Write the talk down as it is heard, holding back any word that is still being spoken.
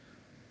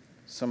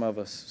Some of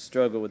us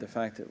struggle with the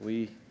fact that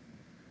we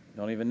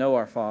don't even know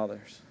our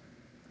fathers.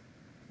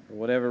 For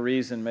whatever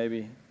reason,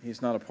 maybe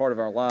he's not a part of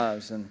our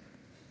lives. And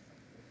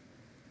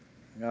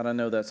God, I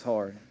know that's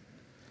hard.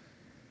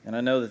 And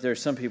I know that there are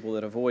some people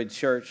that avoid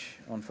church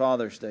on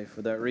Father's Day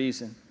for that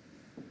reason.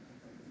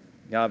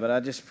 God, but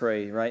I just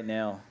pray right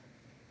now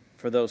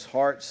for those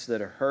hearts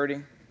that are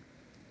hurting.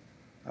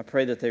 I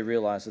pray that they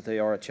realize that they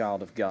are a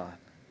child of God.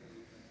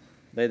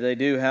 They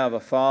do have a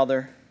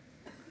father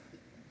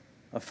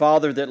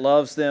that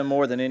loves them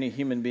more than any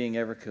human being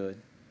ever could.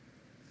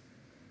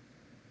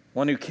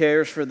 One who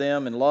cares for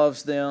them and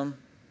loves them,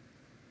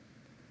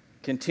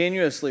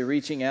 continuously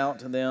reaching out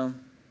to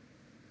them.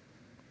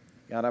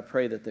 God, I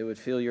pray that they would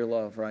feel your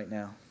love right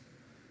now.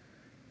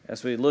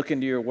 As we look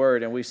into your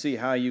word and we see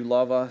how you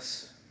love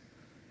us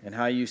and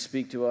how you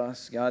speak to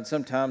us, God,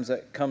 sometimes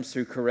that comes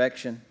through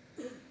correction.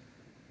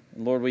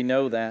 And Lord, we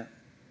know that.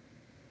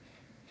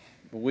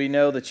 But we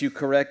know that you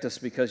correct us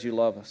because you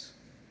love us.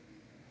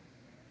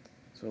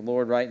 So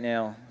Lord, right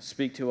now,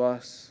 speak to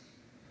us.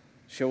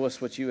 Show us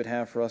what you would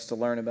have for us to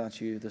learn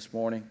about you this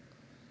morning.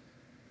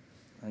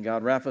 And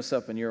God, wrap us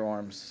up in your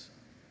arms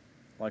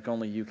like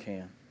only you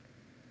can.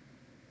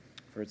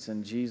 For it's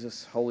in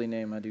Jesus' holy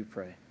name I do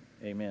pray.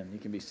 Amen. You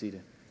can be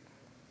seated.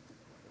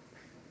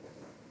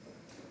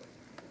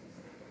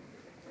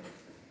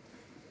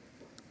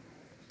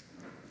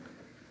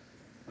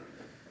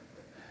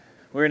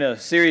 We're in a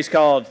series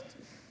called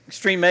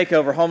Extreme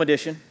Makeover Home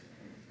Edition,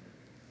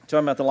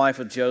 talking about the life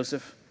of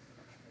Joseph.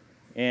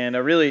 And I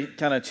really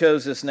kind of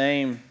chose this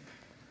name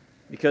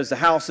because the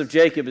house of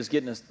Jacob is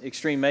getting an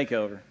extreme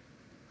makeover.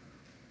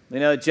 You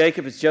know,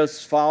 Jacob is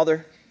Joseph's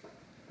father.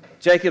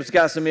 Jacob's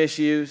got some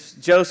issues.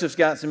 Joseph's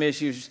got some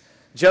issues.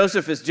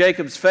 Joseph is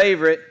Jacob's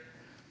favorite,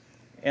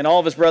 and all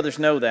of his brothers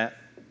know that.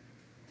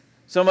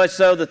 So much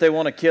so that they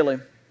want to kill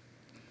him.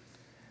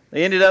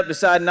 They ended up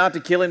deciding not to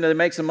kill him, to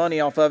make some money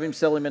off of him,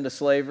 sell him into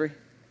slavery.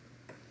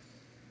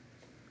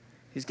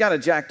 He's got a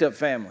jacked up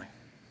family.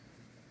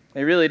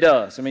 He really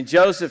does. I mean,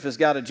 Joseph has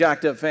got a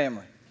jacked up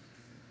family.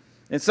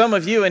 And some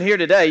of you in here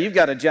today, you've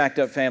got a jacked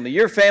up family.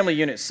 Your family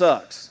unit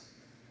sucks.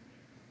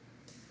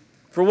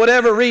 For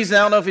whatever reason,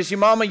 I don't know if it's your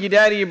mama, your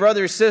daddy, your brother,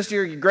 your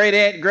sister, your great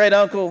aunt, great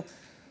uncle,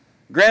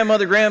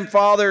 grandmother,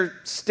 grandfather,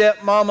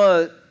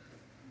 stepmama,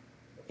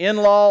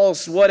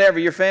 in-laws, whatever,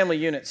 your family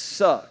unit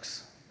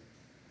sucks.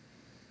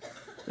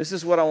 This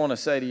is what I want to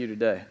say to you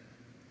today.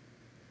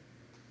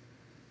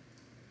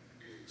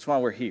 That's why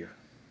we're here.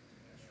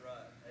 That's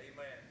right.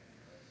 Amen.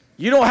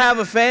 You don't have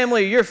a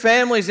family, your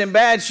family's in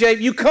bad shape,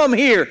 you come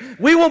here.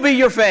 We will be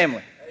your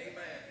family.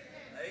 Amen.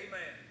 Amen.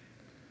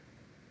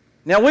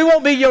 Now, we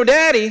won't be your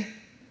daddy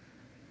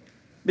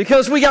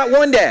because we got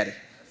one daddy.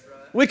 That's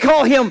right. We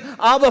call him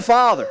Abba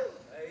Father.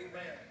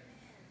 Amen.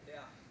 Yeah.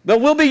 But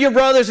we'll be your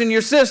brothers and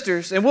your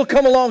sisters, and we'll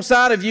come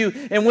alongside of you,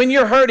 and when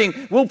you're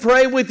hurting, we'll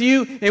pray with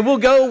you, and we'll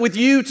go with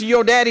you to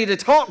your daddy to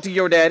talk to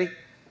your daddy.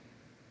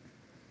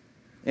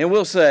 And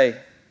we'll say,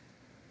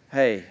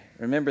 hey,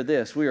 remember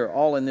this, we are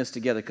all in this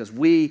together because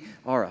we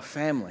are a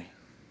family.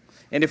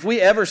 And if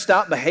we ever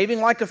stop behaving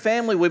like a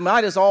family, we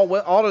might as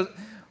well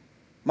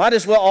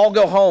all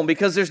go home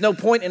because there's no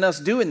point in us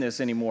doing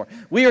this anymore.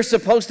 We are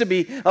supposed to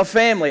be a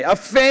family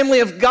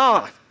of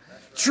God,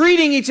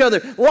 treating each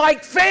other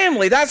like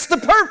family. That's the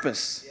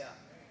purpose. Yeah.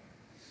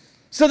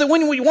 So that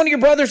when one of your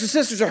brothers or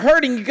sisters are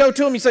hurting, you go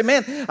to them, you say,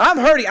 man, I'm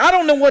hurting. I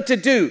don't know what to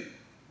do.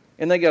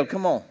 And they go,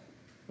 come on,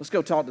 let's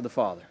go talk to the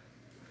Father.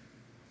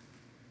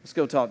 Let's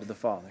go talk to the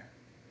Father.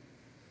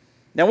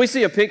 Now, we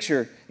see a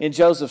picture in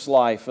Joseph's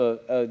life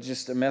of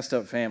just a messed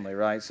up family,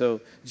 right?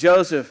 So,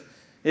 Joseph,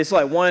 it's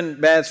like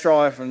one bad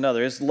straw after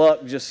another. His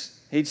luck he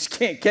just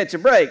can't catch a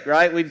break,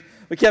 right?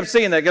 We kept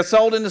seeing that. Got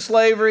sold into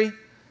slavery.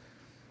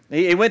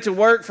 He went to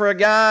work for a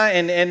guy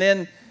and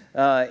then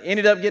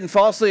ended up getting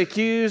falsely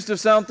accused of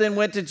something,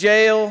 went to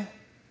jail.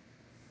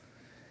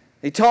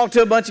 He talked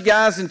to a bunch of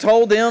guys and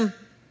told them,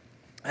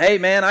 hey,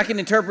 man, I can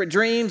interpret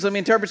dreams. Let me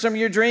interpret some of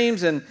your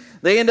dreams. And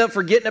they end up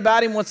forgetting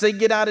about him once they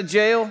get out of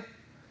jail.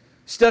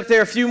 Stuck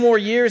there a few more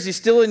years. He's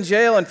still in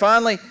jail. And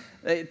finally,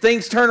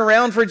 things turn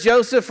around for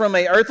Joseph from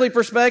an earthly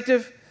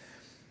perspective.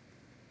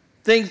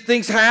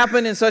 Things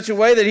happen in such a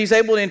way that he's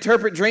able to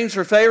interpret dreams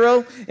for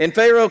Pharaoh. And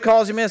Pharaoh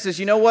calls him in and says,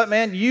 you know what,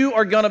 man? You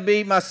are going to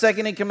be my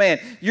second in command.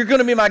 You're going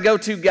to be my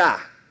go-to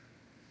guy.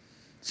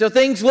 So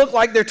things look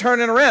like they're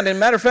turning around. And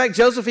matter of fact,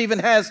 Joseph even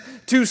has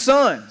 2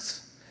 sons.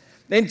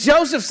 And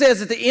Joseph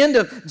says at the end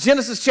of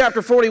Genesis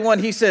chapter 41,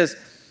 he says,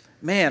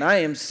 man, I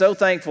am so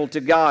thankful to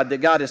God that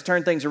God has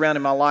turned things around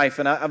in my life,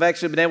 and I've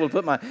actually been able to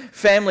put my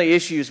family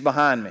issues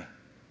behind me.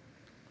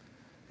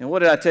 And what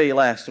did I tell you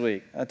last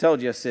week? I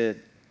told you, I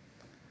said,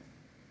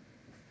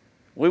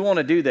 we want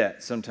to do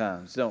that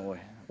sometimes, don't we?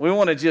 We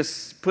want to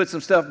just put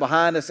some stuff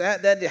behind us.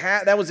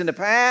 That was in the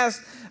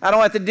past. I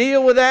don't have to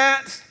deal with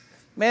that.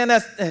 Man,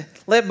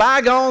 let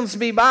bygones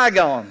be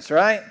bygones,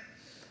 right?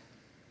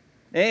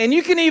 And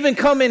you can even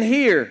come in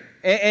here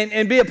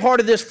and be a part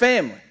of this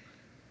family.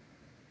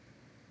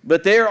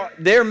 But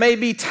there may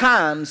be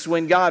times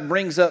when God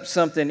brings up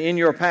something in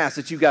your past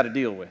that you've got to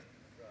deal with.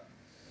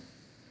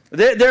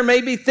 There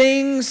may be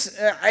things,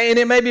 and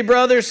it may be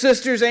brothers,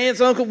 sisters,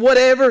 aunts, uncle,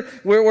 whatever,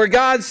 where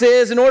God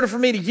says, in order for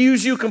me to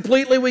use you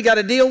completely, we got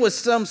to deal with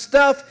some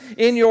stuff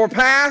in your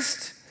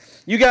past.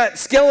 You got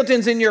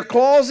skeletons in your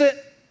closet,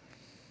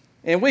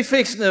 and we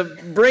fixing to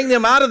bring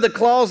them out of the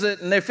closet,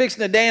 and they're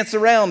fixing to dance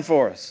around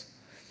for us.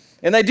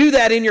 And they do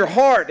that in your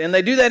heart, and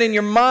they do that in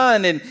your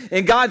mind,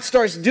 and God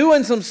starts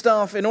doing some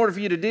stuff in order for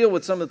you to deal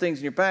with some of the things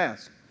in your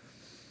past.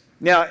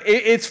 Now,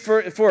 it's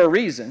for a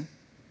reason.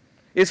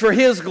 It's for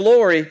His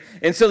glory,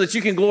 and so that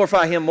you can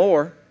glorify Him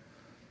more.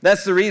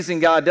 That's the reason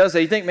God does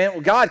that. You think, man,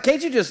 well, God,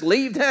 can't you just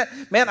leave that?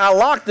 Man, I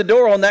locked the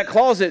door on that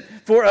closet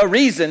for a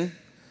reason.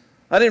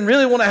 I didn't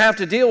really want to have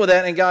to deal with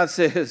that. And God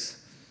says,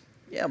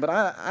 yeah, but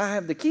I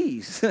have the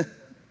keys.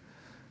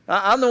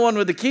 I'm the one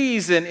with the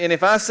keys, and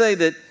if I say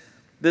that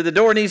the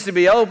door needs to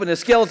be open, the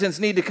skeletons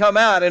need to come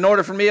out in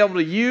order for me able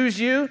to use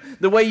you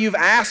the way you've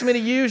asked me to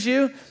use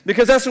you.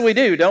 Because that's what we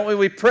do, don't we?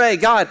 We pray,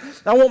 God,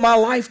 I want my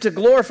life to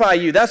glorify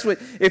you. That's what,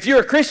 if you're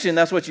a Christian,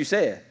 that's what you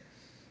said.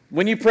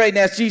 When you prayed and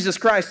asked Jesus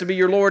Christ to be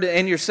your Lord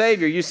and your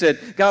Savior, you said,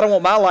 God, I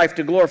want my life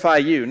to glorify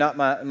you, not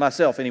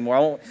myself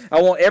anymore.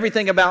 I want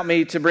everything about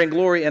me to bring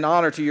glory and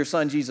honor to your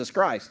Son, Jesus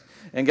Christ.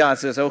 And God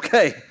says,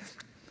 okay,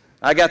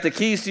 I got the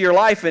keys to your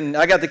life, and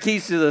I got the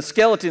keys to the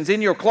skeletons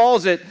in your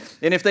closet,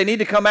 and if they need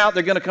to come out,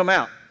 they're going to come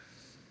out.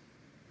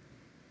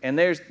 And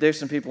there's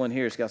some people in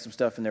here that's got some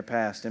stuff in their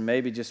past, and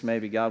maybe, just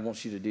maybe, God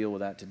wants you to deal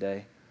with that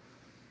today.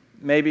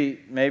 Maybe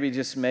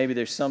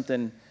there's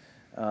something,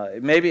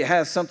 maybe it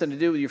has something to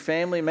do with your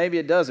family, maybe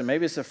it doesn't.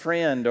 Maybe it's a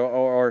friend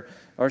or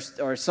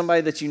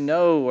somebody that you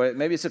know, or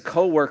maybe it's a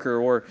coworker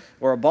or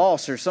a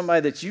boss or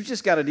somebody that you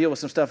just got to deal with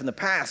some stuff in the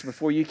past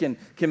before you can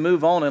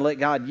move on and let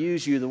God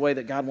use you the way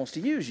that God wants to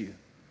use you.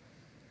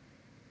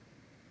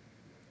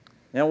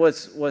 Now,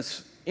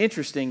 what's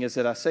interesting is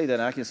that I say that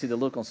and I can see the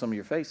look on some of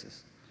your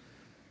faces.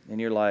 And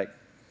you're like,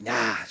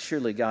 nah,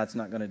 surely God's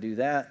not going to do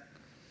that.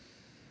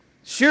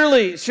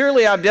 Surely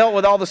I've dealt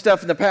with all the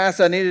stuff in the past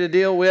I needed to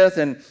deal with,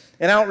 and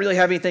I don't really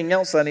have anything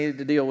else I needed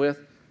to deal with.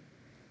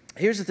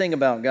 Here's the thing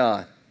about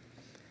God.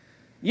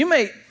 You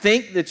may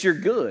think that you're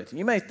good.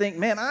 You may think,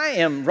 man, I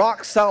am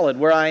rock solid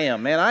where I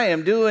am. Man, I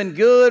am doing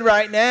good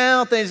right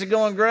now. Things are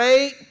going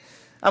great.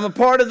 I'm a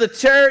part of the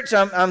church.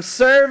 I'm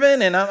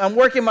serving, and I'm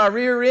working my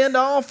rear end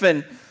off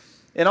and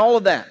all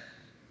of that.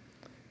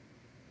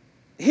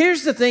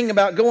 Here's the thing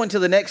about going to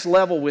the next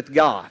level with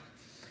God.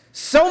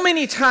 So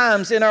many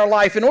times in our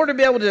life, in order to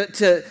be able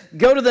to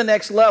go to the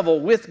next level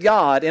with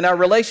God in our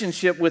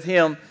relationship with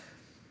Him,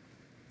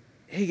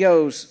 He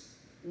goes,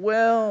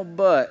 well,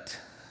 but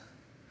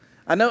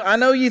I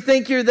know you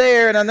think you're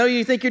there, and I know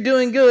you think you're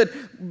doing good,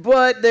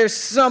 but there's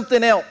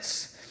something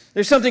else.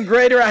 There's something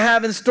greater I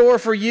have in store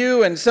for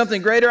you, and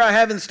something greater I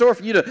have in store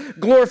for you to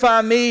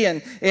glorify me.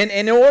 And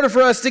in order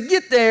for us to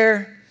get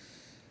there,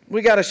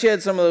 we got to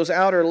shed some of those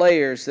outer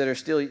layers that are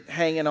still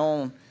hanging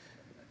on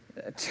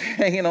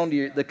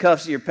to the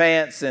cuffs of your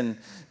pants and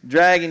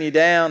dragging you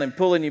down and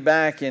pulling you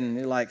back, and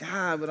you're like, but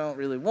I don't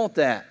really want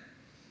that.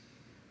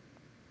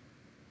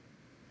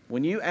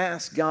 When you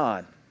ask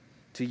God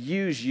to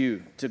use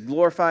you to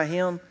glorify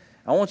Him,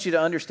 I want you to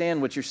understand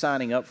what you're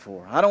signing up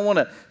for. I don't want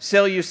to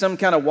sell you some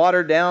kind of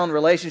watered-down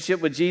relationship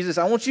with Jesus.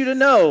 I want you to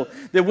know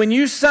that when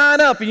you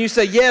sign up and you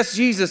say, yes,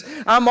 Jesus,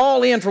 I'm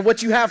all in for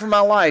what you have for my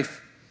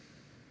life,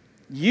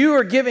 you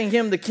are giving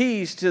Him the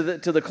keys to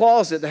the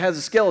closet that has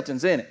the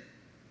skeletons in it.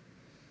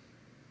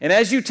 And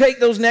as you take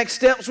those next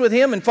steps with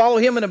Him and follow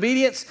Him in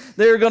obedience,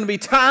 there are going to be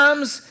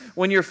times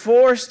when you're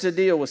forced to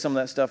deal with some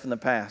of that stuff in the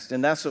past.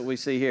 And that's what we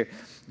see here.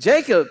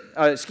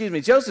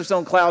 Joseph's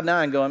on cloud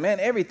nine going, man,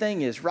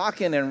 everything is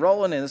rocking and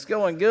rolling and it's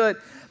going good.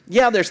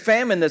 Yeah, there's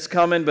famine that's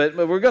coming, but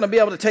we're going to be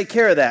able to take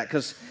care of that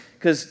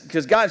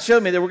because God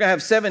showed me that we're going to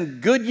have 7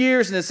 good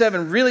years and then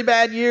 7 really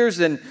bad years,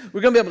 and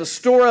we're going to be able to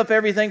store up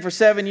everything for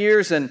 7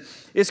 years, and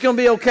it's going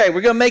to be okay.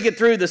 We're going to make it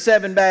through the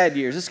 7 bad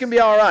years. It's going to be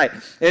all right.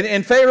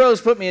 And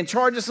Pharaoh's put me in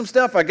charge of some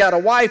stuff. I got a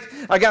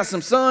wife. I got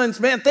some sons.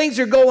 Man, things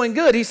are going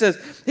good. He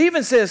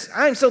even says,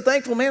 I'm so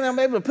thankful, man, I'm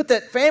able to put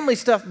that family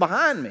stuff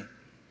behind me.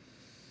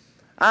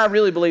 I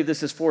really believe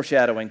this is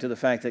foreshadowing to the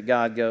fact that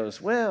God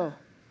goes, well,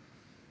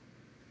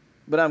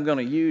 but I'm going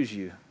to use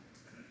you.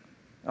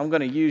 I'm going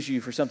to use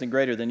you for something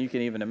greater than you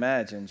can even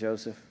imagine,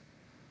 Joseph.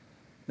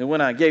 And when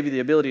I gave you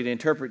the ability to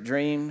interpret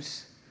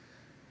dreams,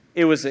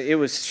 it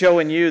was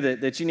showing you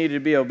that you needed to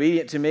be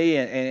obedient to me,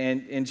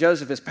 and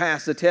Joseph has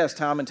passed the test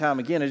time and time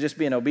again of just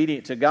being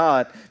obedient to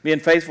God, being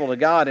faithful to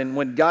God, and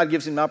when God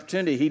gives him an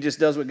opportunity, he just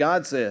does what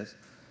God says.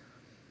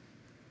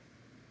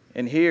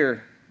 And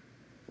here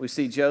we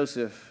see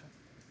Joseph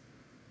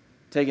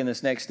taking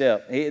this next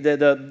step.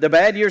 The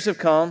bad years have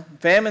come.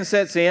 Famine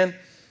sets in.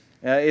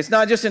 It's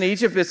not just in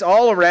Egypt. It's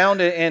all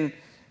around, and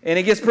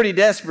it gets pretty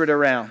desperate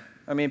around.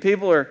 I mean,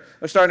 people are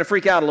starting to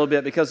freak out a little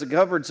bit because the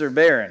cupboards are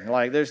barren.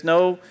 Like, there's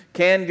no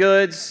canned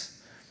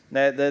goods.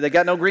 They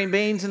got no green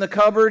beans in the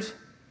cupboard.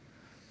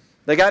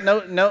 They got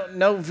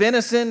no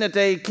venison that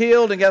they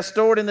killed and got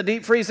stored in the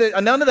deep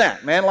freezer. None of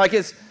that, man. Like,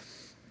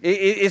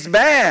 it's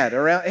bad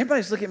around.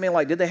 Everybody's looking at me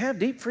like, did they have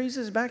deep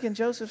freezers back in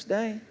Joseph's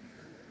day?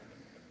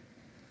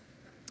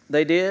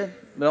 They did,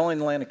 but only in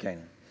the land of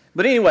Canaan.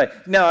 But anyway,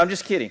 no, I'm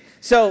just kidding.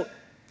 So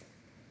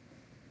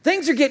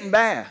things are getting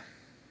bad.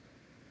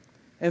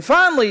 And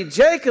finally,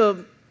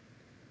 Jacob,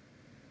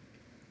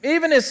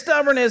 even as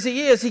stubborn as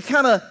he is, he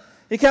kind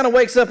of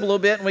wakes up a little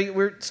bit. And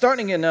we're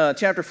starting in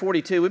chapter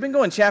 42. We've been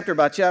going chapter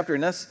by chapter,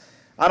 and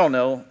I don't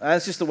know.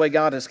 That's just the way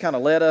God has kind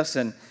of led us.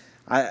 And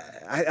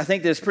I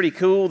think that it's pretty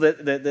cool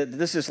that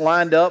this is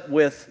lined up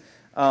with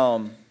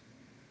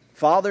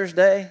Father's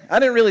Day. I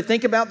didn't really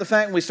think about the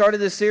fact when we started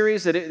this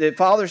series that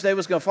Father's Day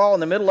was going to fall in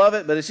the middle of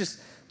it, but it's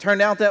just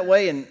turned out that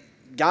way, and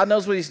God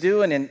knows what he's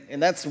doing,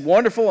 and that's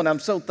wonderful, and I'm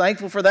so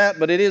thankful for that.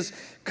 But it is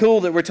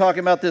cool that we're talking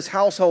about this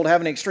household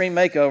having an extreme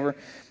makeover,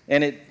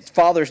 and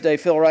Father's Day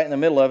fell right in the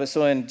middle of it.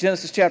 So in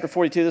Genesis chapter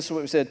 42, this is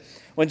what we said.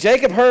 When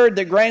Jacob heard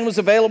that grain was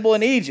available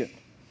in Egypt,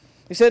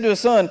 he said to his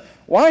son,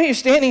 "Why are you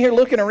standing here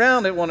looking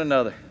around at one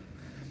another?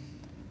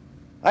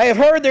 I have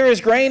heard there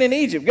is grain in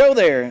Egypt. Go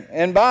there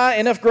and buy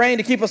enough grain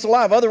to keep us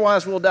alive,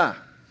 otherwise we'll die."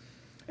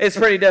 It's a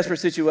pretty desperate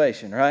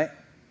situation, right?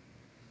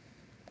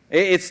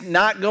 It's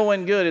not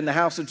going good in the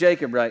house of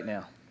Jacob right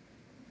now.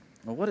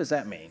 Well, what does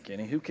that mean,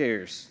 Kenny? Who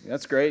cares?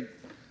 That's great.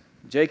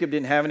 Jacob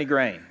didn't have any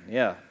grain.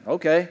 Yeah,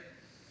 okay.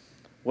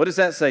 What does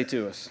that say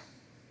to us?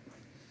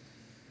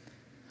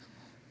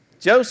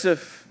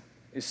 Joseph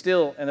is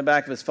still in the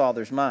back of his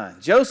father's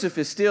mind. Joseph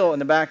is still in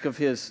the back of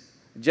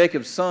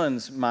Jacob's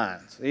son's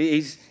minds.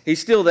 He's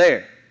still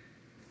there.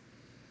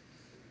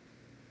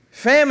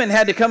 Famine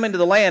had to come into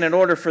the land in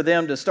order for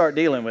them to start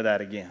dealing with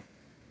that again.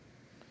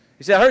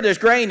 He said, "I heard there's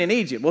grain in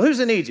Egypt." Well,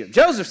 who's in Egypt?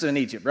 Joseph's in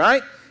Egypt,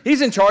 right?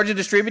 He's in charge of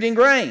distributing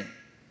grain.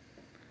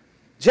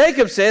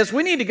 Jacob says,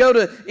 we need to go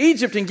to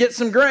Egypt and get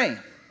some grain.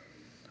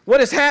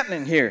 What is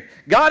happening here?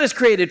 God has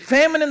created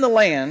famine in the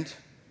land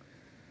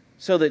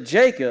so that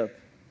Jacob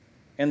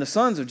and the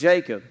sons of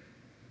Jacob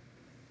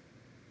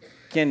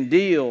can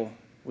deal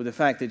with the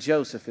fact that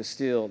Joseph is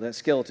still that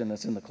skeleton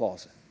that's in the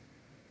closet.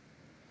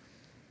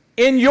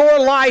 In your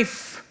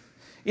life,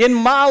 in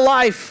my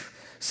life,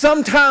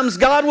 sometimes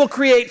God will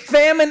create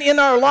famine in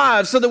our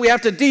lives so that we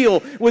have to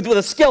deal with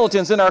the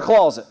skeletons in our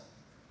closet.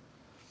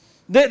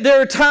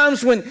 There are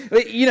times when,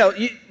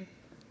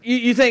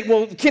 you think,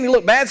 well, Kenny,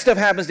 look, bad stuff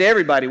happens to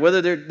everybody,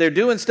 whether they're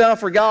doing stuff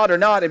for God or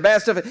not, and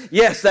bad stuff.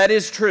 Yes, that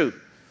is true.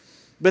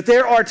 But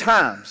there are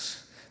times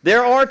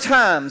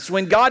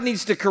when God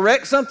needs to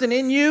correct something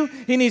in you.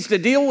 He needs to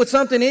deal with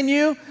something in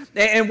you.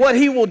 And what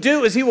he will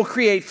do is he will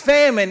create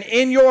famine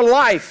in your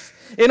life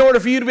in order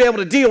for you to be able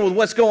to deal with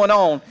what's going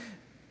on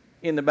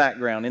in the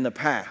background, in the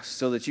past,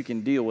 so that you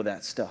can deal with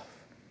that stuff.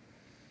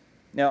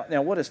 Now,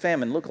 what does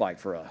famine look like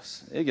for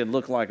us? It can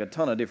look like a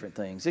ton of different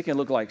things. It can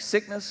look like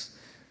sickness,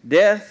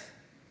 death,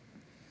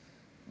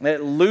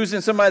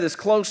 losing somebody that's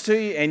close to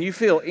you, and you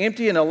feel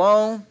empty and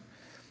alone.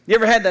 You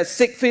ever had that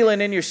sick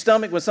feeling in your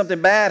stomach when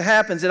something bad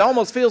happens? It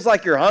almost feels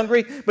like you're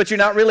hungry, but you're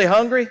not really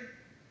hungry.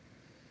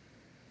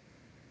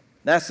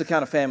 That's the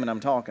kind of famine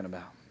I'm talking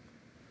about.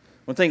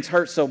 When things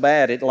hurt so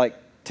bad, it like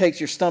takes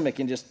your stomach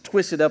and just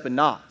twists it up in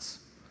knots.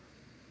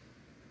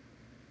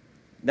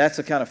 That's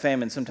the kind of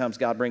famine sometimes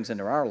God brings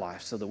into our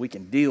life so that we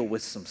can deal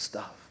with some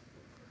stuff.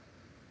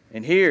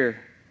 And here,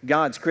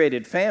 God's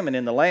created famine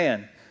in the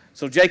land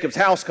so Jacob's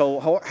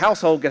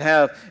household could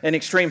have an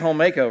extreme home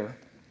makeover.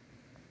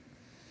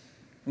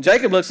 And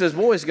Jacob looks at his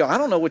boys and goes, "I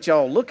don't know what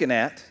y'all are looking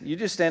at. You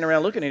just stand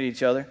around looking at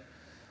each other.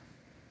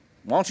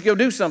 Why don't you go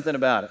do something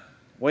about it?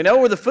 We know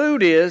where the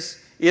food is.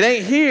 It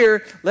ain't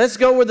here. Let's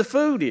go where the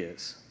food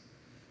is."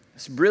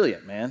 It's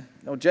brilliant, man.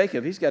 No,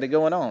 Jacob, he's got it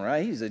going on,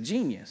 right? He's a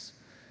genius.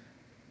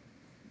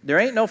 There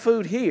ain't no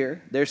food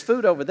here. There's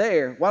food over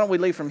there. Why don't we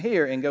leave from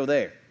here and go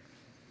there?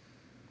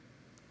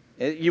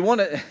 You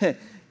want to,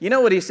 you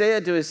know what he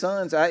said to his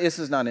sons? This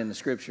is not in the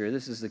scripture.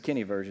 This is the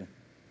Kenny version.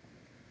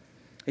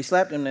 He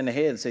slapped him in the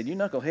head and said, "You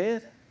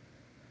knucklehead."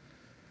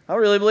 I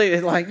really believe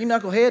it. Like, "You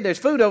knucklehead, there's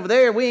food over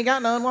there. We ain't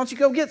got none. Why don't you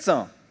go get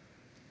some?"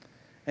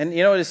 And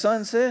you know what his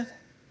son said?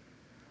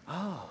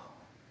 "Oh,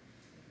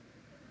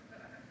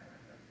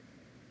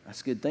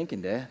 that's good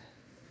thinking, Dad."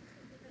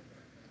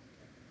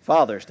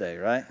 Father's Day,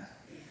 right?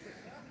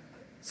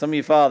 Some of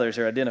you fathers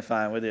are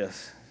identifying with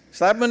this.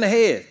 Slap him in the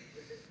head.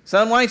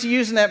 "Son, why ain't you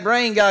using that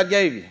brain God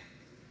gave you?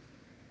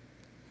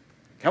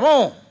 Come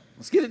on,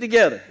 let's get it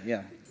together."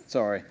 Yeah,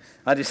 sorry.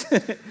 There's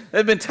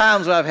been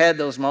times when I've had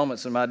those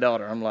moments with my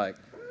daughter. I'm like,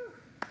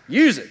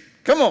 use it.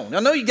 Come on.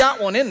 I know you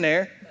got one in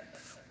there.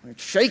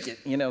 Shake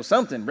it,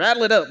 something.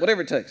 Rattle it up,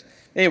 whatever it takes.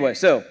 Anyway,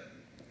 so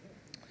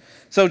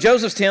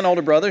Joseph's 10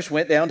 older brothers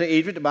went down to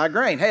Egypt to buy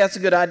grain. Hey, that's a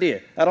good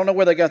idea. I don't know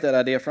where they got that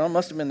idea from.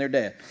 Must have been their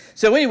dad.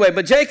 So anyway,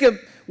 but Jacob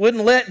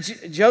wouldn't let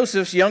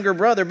Joseph's younger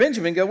brother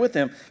Benjamin go with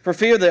them for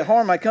fear that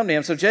harm might come to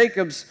him. So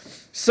Jacob's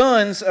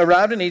sons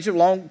arrived in Egypt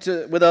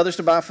with others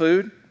to buy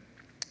food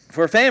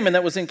for a famine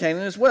that was in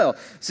Canaan as well.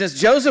 Since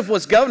Joseph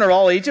was governor of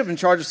all Egypt in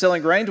charge of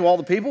selling grain to all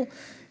the people,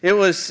 it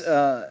was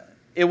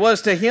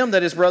to him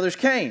that his brothers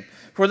came.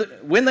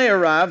 When they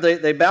arrived,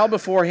 they bowed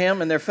before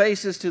him and their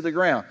faces to the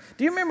ground.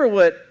 Do you remember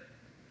what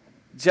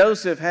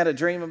Joseph had a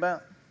dream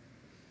about?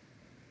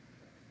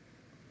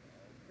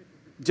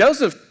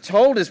 Joseph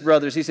told his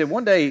brothers, he said,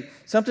 one day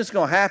something's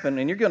going to happen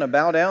and you're going to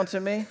bow down to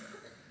me.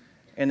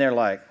 And they're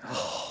like,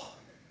 oh,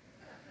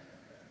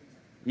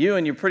 you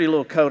and your pretty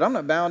little coat, I'm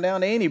not bowing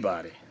down to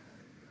anybody.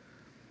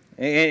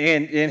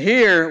 And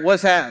here,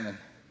 what's happening?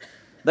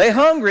 They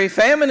hungry,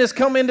 famine has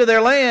come into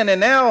their land, and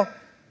now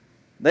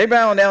they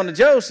bowing down to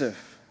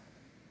Joseph.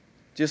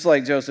 Just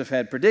like Joseph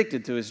had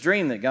predicted through his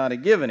dream that God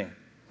had given him.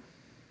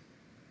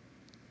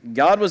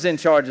 God was in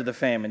charge of the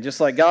famine, just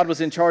like God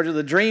was in charge of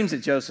the dreams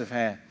that Joseph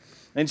had.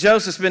 And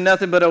Joseph's been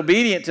nothing but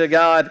obedient to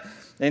God.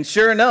 And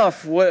sure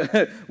enough,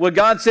 what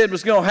God said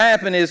was going to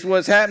happen is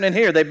what's happening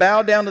here. They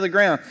bowed down to the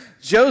ground.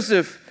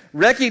 Joseph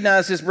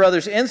recognized his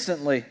brothers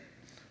instantly,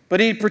 but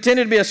he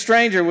pretended to be a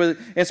stranger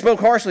and spoke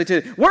harshly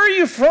to them. Where are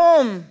you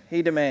from?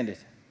 He demanded.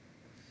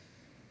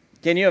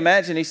 Can you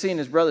imagine? He's seen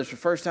his brothers for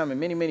the first time in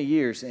many, many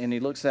years, and he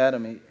looks at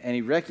them and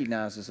he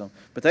recognizes them.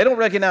 But they don't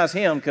recognize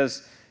him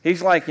because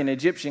he's like an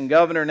Egyptian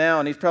governor now,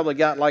 and he's probably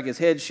got like his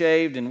head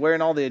shaved and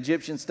wearing all the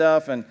Egyptian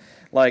stuff, and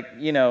like,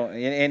 you know,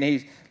 and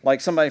he's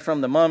like somebody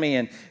from the Mummy,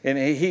 and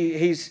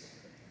he's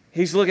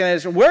looking at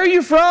us. Where are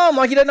you from?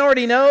 Like he doesn't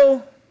already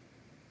know.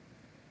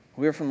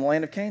 We're from the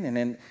land of Canaan.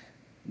 And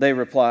they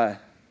reply,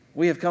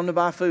 we have come to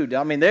buy food.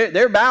 I mean,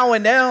 they're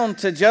bowing down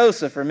to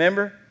Joseph,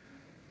 remember?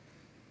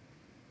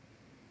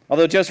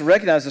 Although Joseph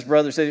recognized his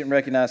brothers, they didn't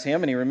recognize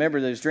him, and he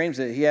remembered those dreams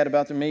that he had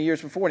about them many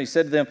years before, and he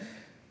said to them,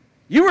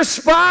 you are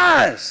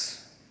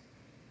spies.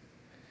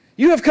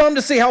 You have come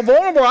to see how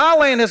vulnerable our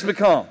land has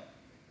become.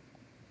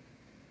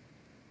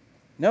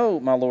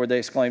 No, my lord, they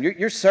exclaimed.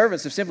 Your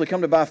servants have simply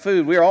come to buy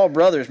food. We are all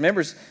brothers,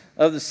 members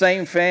of the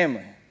same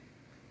family.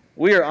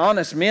 We are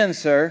honest men,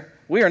 sir.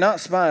 We are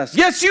not spies.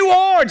 Yes, you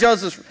are,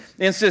 Joseph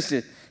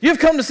insisted. You've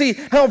come to see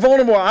how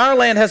vulnerable our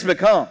land has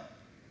become.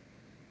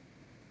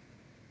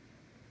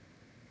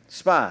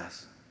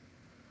 Spies.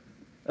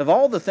 Of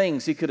all the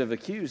things he could have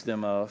accused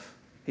them of,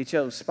 he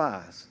chose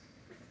spies.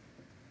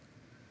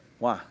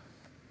 Why?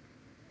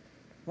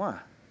 Why?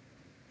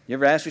 You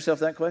ever ask yourself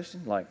that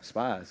question? Like,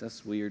 spies,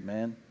 that's weird,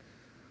 man.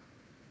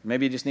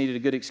 Maybe he just needed a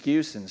good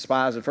excuse, and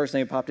spies, the first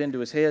thing that popped into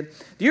his head.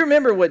 Do you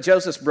remember what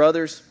Joseph's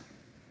brothers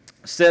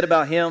said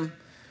about him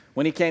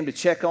when he came to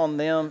check on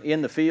them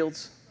in the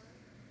fields?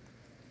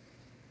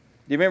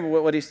 Do you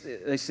remember what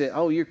they said?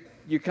 Oh, you're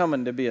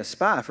coming to be a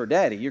spy for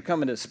Daddy. You're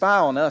coming to spy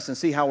on us and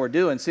see how we're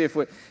doing.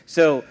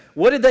 So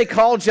what did they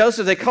call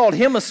Joseph? They called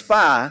him a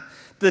spy.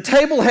 The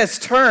table has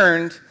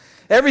turned.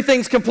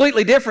 Everything's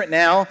completely different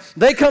now.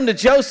 They come to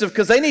Joseph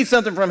because they need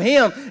something from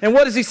him. And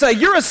what does he say?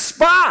 You're a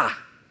spy.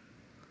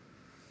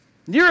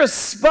 You're a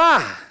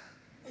spy.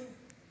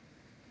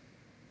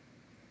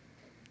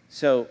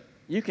 So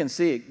you can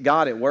see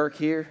God at work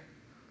here.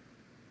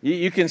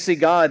 You can see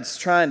God's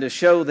trying to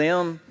show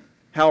them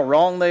how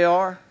wrong they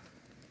are.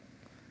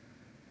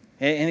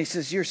 And he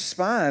says, you're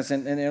spies.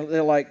 And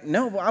they're like,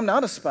 no, I'm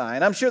not a spy.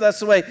 And I'm sure that's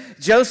the way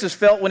Joseph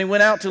felt when he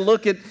went out to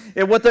look at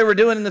what they were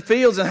doing in the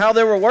fields and how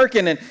they were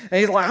working. And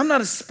he's like, I'm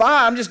not a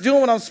spy. I'm just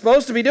doing what I'm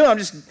supposed to be doing. I'm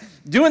just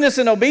doing this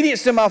in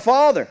obedience to my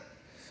father.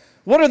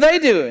 What are they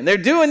doing? They're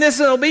doing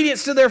this in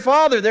obedience to their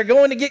father. They're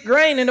going to get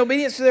grain in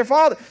obedience to their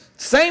father.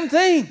 Same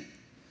thing,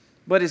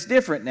 but it's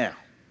different now.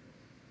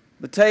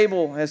 The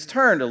table has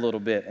turned a little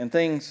bit, and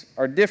things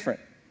are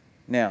different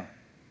now.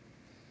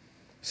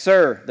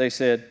 Sir, they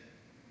said,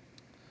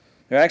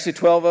 there are actually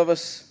 12 of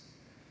us.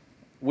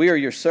 We are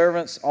your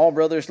servants, all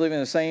brothers living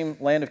in the same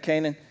land of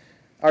Canaan.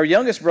 Our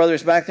youngest brother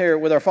is back there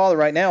with our father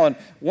right now, and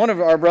one of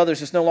our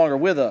brothers is no longer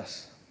with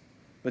us.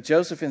 But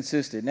Joseph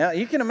insisted. Now,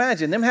 you can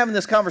imagine them having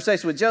this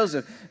conversation with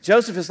Joseph.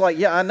 Joseph is like,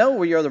 yeah, I know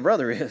where your other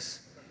brother is.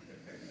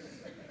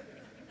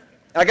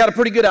 I got a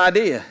pretty good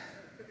idea.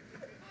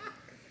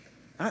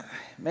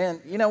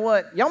 Man, you know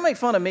what? Y'all make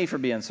fun of me for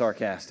being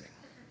sarcastic.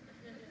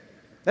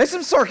 There's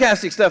some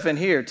sarcastic stuff in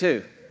here,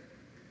 too.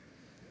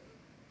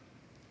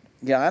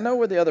 Yeah, I know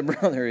where the other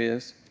brother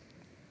is.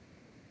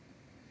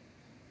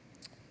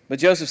 But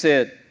Joseph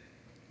said,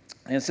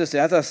 and insisted,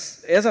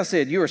 as I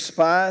said, you are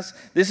spies.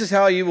 This is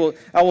how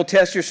I will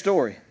test your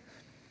story.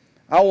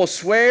 I will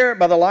swear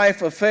by the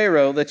life of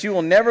Pharaoh that you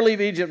will never leave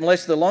Egypt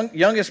unless the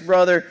youngest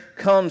brother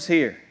comes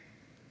here.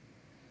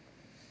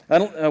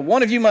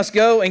 One of you must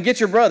go and get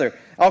your brother.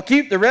 I'll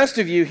keep the rest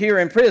of you here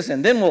in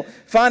prison. Then we'll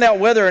find out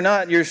whether or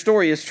not your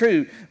story is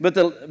true. But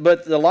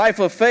the life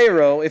of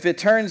Pharaoh, if it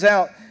turns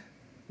out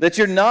that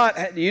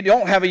you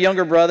don't have a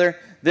younger brother,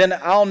 then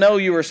I'll know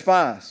you are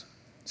spies.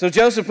 So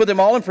Joseph put them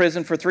all in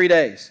prison for 3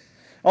 days.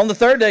 On the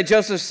third day,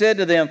 Joseph said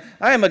to them,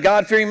 I am a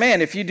God-fearing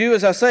man. If you do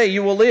as I say,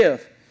 you will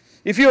live.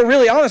 If you are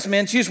really honest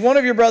men, choose one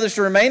of your brothers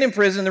to remain in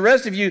prison. The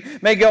rest of you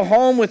may go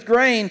home with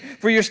grain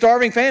for your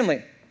starving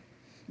family.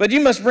 But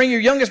you must bring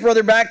your youngest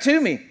brother back to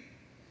me.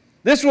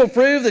 This will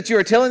prove that you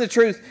are telling the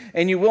truth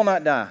and you will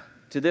not die.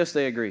 To this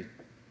they agreed.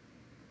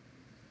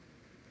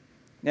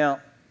 Now,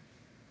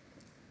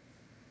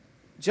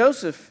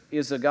 Joseph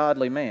is a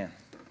godly man,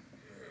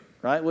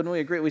 right? Wouldn't we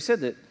agree? We said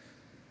that,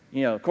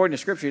 according to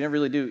Scripture, you never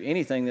really do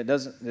anything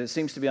that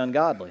seems to be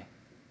ungodly.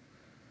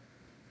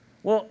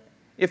 Well,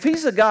 if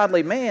he's a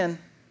godly man,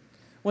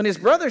 when his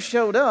brothers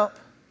showed up,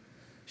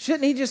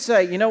 Shouldn't he just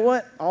say, you know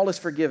what? All is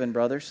forgiven,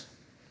 brothers.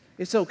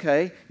 It's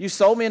okay. You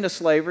sold me into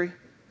slavery.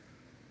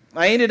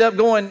 I ended up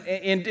going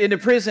into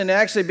prison and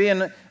actually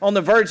being on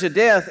the verge of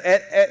death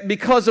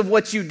because of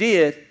what you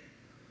did.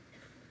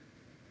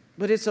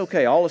 But it's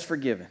okay. All is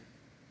forgiven.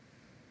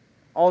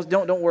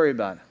 Don't worry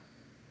about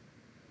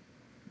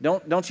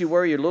it. Don't you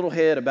worry your little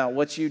head about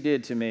what you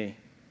did to me.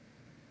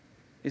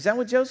 Is that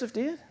what Joseph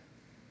did?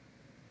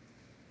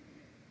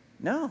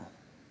 No.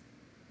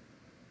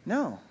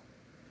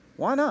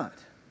 Why not?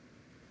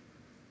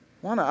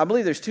 Why not? I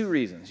believe there's two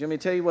reasons. You want me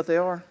to tell you what they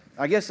are?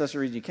 I guess that's the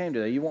reason you came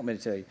today. You want me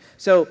to tell you.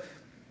 So,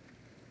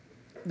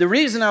 the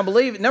reason I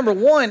believe, number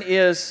one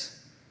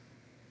is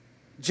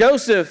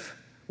Joseph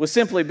was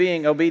simply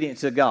being obedient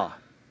to God.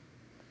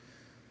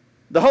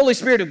 The Holy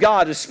Spirit of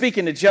God is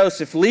speaking to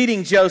Joseph,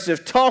 leading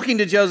Joseph, talking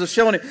to Joseph,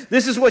 showing him,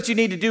 this is what you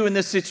need to do in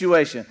this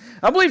situation.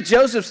 I believe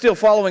Joseph's still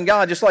following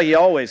God just like he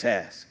always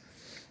has.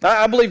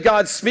 I believe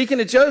God's speaking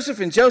to Joseph,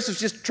 and Joseph's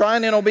just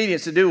trying in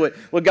obedience to do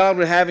what God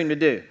would have him to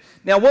do.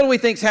 Now, what do we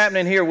think's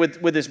happening here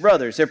with his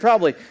brothers? They're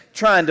probably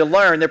trying to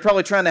learn. They're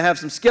probably trying to have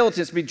some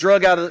skeletons be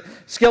drug out of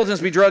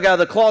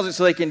the closet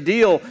so they can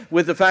deal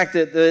with the fact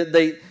that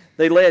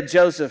they led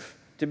Joseph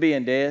to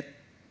being dead,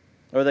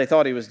 or they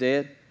thought he was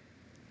dead.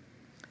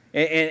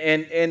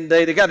 And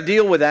they got to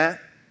deal with that.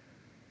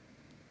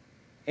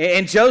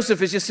 And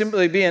Joseph is just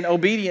simply being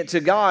obedient to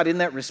God in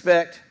that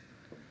respect,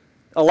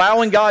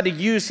 allowing God to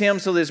use him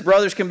so that his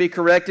brothers can be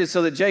corrected,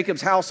 so that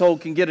Jacob's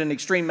household can get an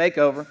extreme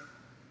makeover.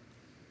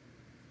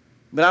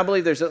 But I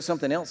believe there's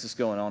something else that's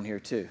going on here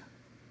too.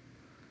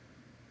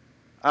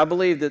 I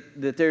believe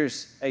that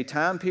there's a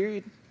time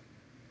period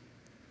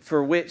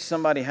for which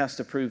somebody has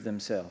to prove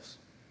themselves.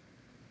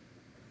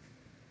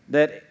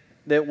 That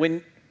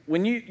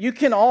when you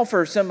can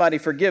offer somebody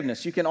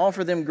forgiveness, you can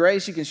offer them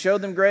grace, you can show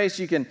them grace,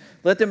 you can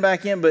let them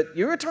back in, but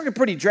you're talking a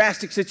pretty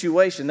drastic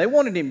situation. They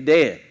wanted him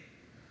dead.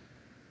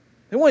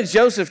 They wanted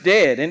Joseph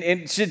dead.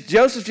 And should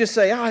Joseph just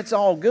say, it's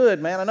all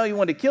good, man. I know you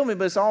wanted to kill me,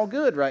 but it's all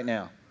good right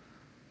now.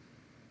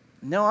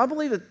 No, I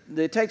believe that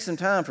it takes some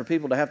time for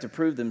people to have to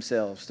prove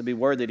themselves, to be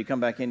worthy to come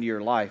back into your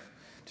life,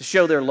 to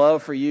show their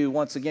love for you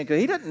once again, because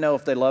he doesn't know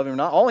if they love him or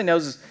not. All he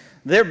knows is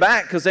they're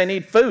back because they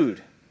need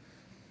food.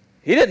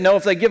 He didn't know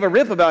if they give a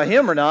rip about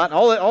him or not.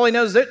 All he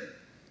knows is that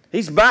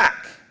he's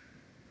back.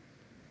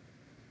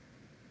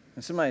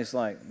 And somebody's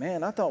like,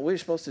 man, I thought we were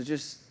supposed to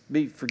just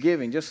be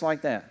forgiving just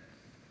like that.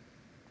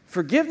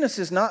 Forgiveness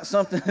is not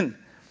something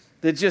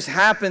that just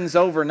happens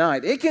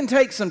overnight. It can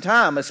take some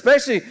time,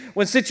 especially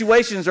when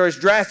situations are as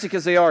drastic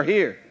as they are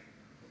here.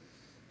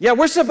 Yeah,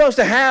 we're supposed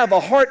to have a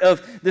heart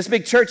of this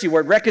big churchy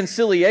word,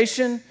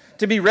 reconciliation,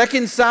 to be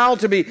reconciled,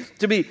 to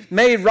be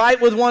made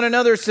right with one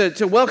another,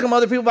 to welcome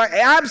other people back.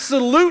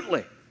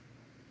 Absolutely.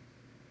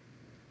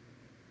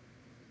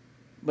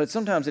 But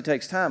sometimes it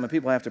takes time and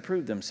people have to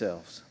prove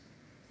themselves.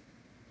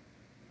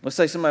 Let's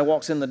say somebody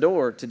walks in the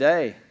door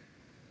today,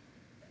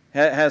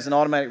 has an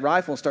automatic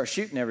rifle and starts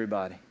shooting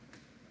everybody.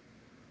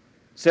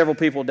 Several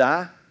people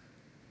die,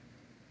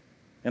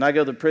 and I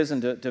go to the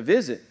prison to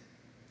visit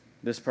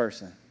this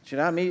person. Should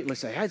I immediately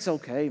say, it's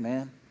okay,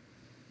 man.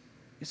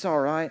 It's all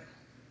right.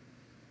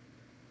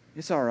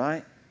 It's all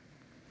right.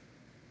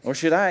 Or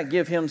should I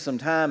give him some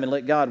time and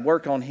let God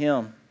work on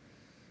him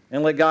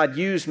and let God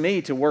use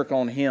me to work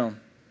on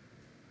him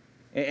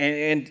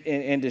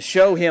and to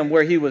show him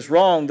where he was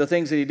wrong, the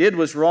things that he did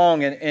was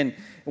wrong, and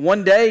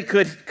one day,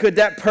 could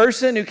that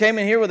person who came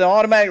in here with an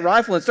automatic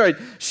rifle and started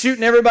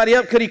shooting everybody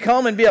up, could he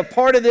come and be a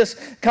part of this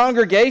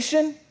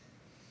congregation?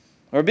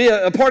 Or be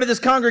a part of this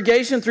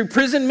congregation through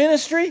prison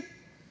ministry?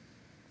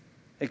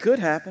 It could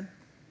happen.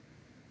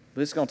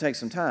 But it's going to take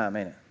some time,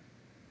 ain't it?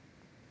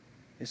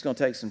 It's going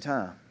to take some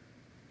time.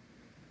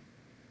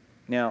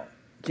 Now,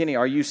 Kenny,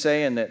 are you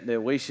saying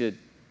that we should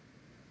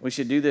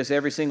do this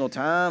every single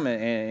time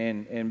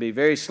and be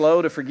very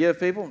slow to forgive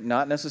people?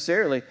 Not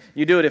necessarily.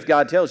 You do it if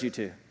God tells you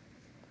to.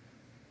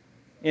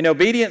 In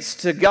obedience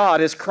to God,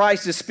 as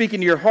Christ is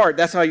speaking to your heart,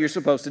 that's how you're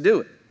supposed to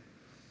do it.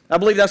 I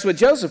believe that's what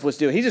Joseph was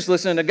doing. He's just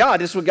listening to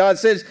God. This is what God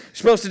says you're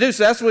supposed to do,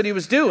 so that's what he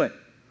was doing.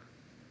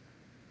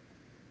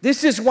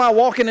 This is why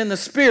walking in the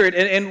Spirit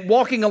and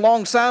walking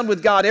alongside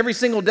with God every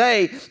single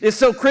day is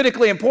so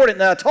critically important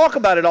that I talk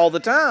about it all the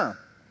time.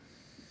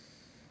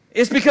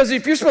 It's because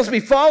if you're supposed to be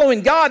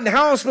following God and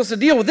how I'm supposed to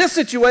deal with this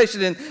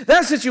situation and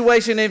that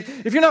situation,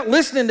 if you're not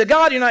listening to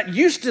God, you're not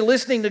used to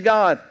listening to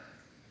God,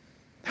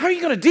 how are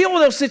you going to deal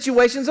with those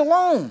situations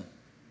alone?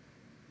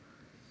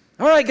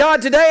 All right,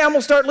 God, today I'm going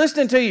to start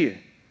listening to you.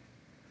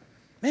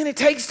 Man, it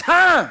takes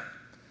time.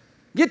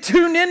 Get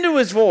tuned into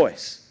His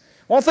voice.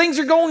 While things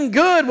are going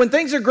good, when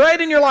things are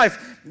great in your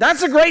life,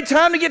 that's a great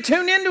time to get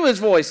tuned into His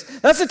voice.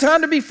 That's a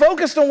time to be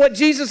focused on what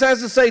Jesus has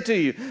to say to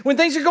you when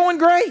things are going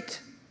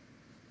great.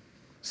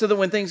 So that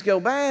when things go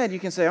bad, you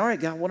can say, all right,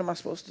 God, what am I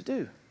supposed to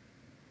do?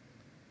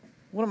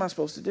 What am I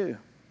supposed to do?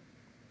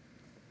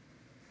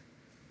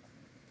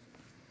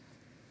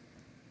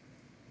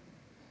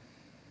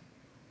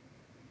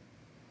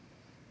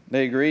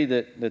 They agreed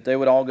that they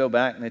would all go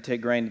back and they'd take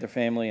grain to their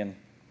family and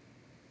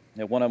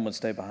that one of them would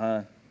stay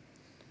behind.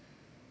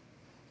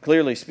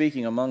 clearly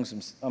speaking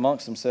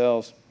amongst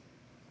themselves,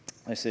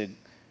 they said,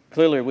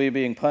 clearly we're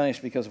being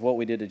punished because of what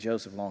we did to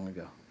Joseph long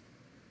ago.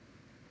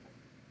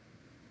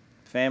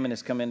 Famine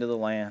has come into the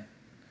land.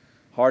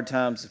 Hard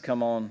times have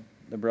come on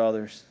the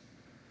brothers.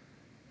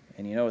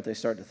 And you know what they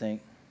start to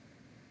think?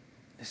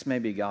 This may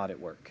be God at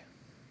work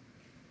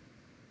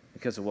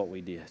because of what we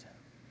did,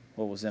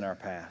 what was in our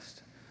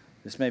past.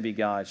 This may be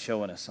God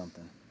showing us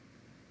something.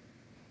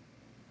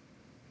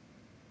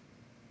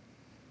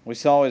 We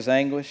saw his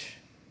anguish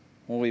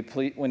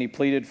when he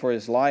pleaded for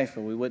his life,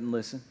 but we wouldn't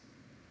listen.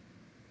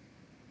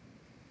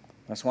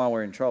 That's why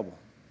we're in trouble.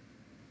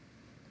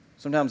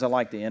 Sometimes I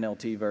like the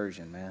NLT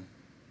version, man.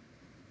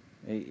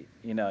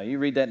 You know, you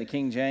read that in the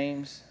King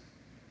James,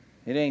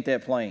 it ain't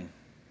that plain.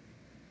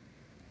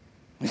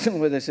 Listen to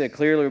what they said.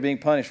 Clearly we're being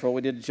punished for what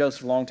we did to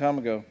Joseph a long time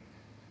ago.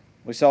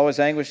 We saw his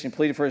anguish and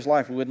pleaded for his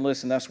life. We wouldn't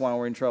listen. That's why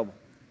we're in trouble.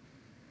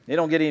 It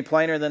don't get any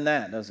plainer than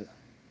that, does it?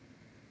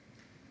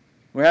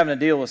 We're having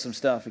to deal with some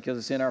stuff because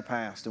it's in our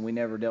past and we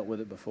never dealt with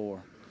it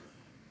before.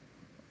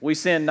 We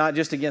sinned not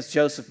just against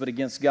Joseph but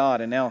against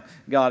God, and now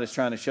God is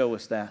trying to show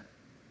us that.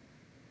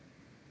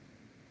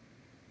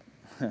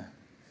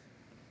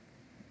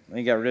 Then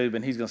you got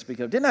Reuben. He's going to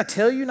speak up. Didn't I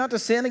tell you not to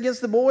sin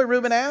against the boy?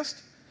 Reuben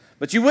asked.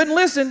 But you wouldn't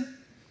listen.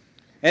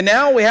 And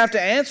now we have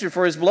to answer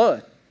for his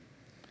blood.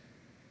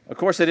 Of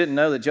course, they didn't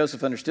know that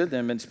Joseph understood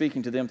them and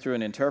speaking to them through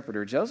an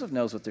interpreter. Joseph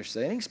knows what they're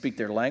saying. He can speak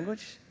their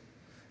language.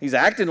 He's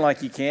acting like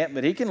he can't,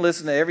 but he can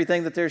listen to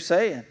everything that they're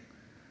saying.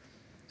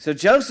 So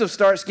Joseph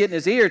starts getting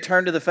his ear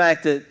turned to the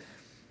fact that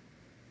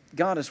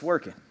God is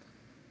working.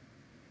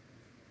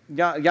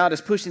 God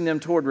is pushing them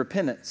toward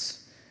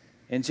repentance.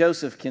 And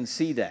Joseph can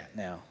see that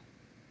now.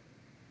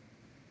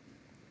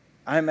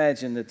 I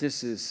imagine that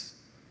this is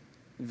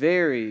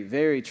very,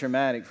 very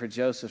traumatic for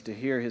Joseph to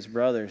hear his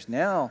brothers.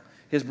 Now,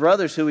 his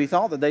brothers who he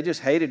thought that they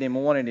just hated him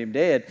and wanted him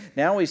dead,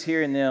 now he's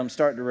hearing them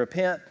start to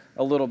repent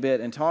a little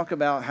bit and talk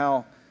about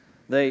how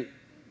they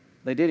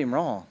did him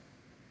wrong.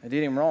 They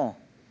did him wrong.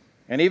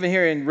 And even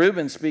hearing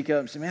Reuben speak up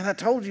and say, man, I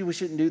told you we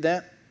shouldn't do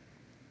that.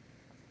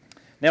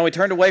 Now he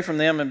turned away from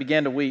them and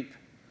began to weep.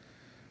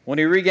 When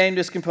he regained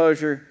his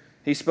composure,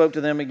 he spoke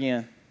to them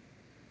again.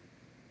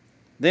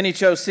 Then he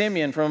chose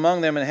Simeon from among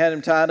them and had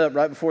him tied up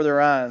right before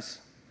their eyes.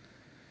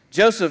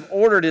 Joseph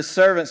ordered his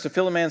servants to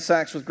fill a man's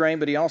sacks with grain,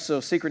 but he also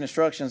secret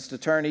instructions to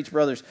turn each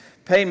brother's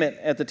payment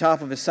at the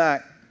top of his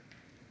sack.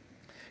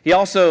 He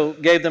also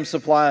gave them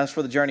supplies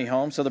for the journey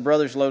home, so the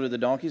brothers loaded the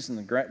donkeys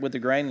with the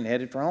grain and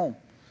headed for home.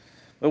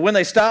 But when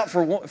they stopped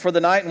for the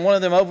night and one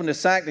of them opened his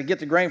sack to get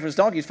the grain from his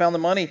donkeys, found the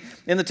money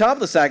in the top of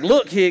the sack.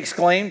 Look, he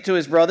exclaimed to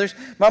his brothers,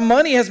 my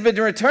money has been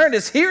returned.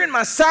 It's here in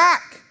my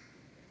sack.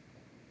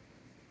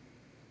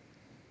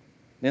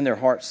 Then their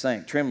hearts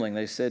sank. Trembling,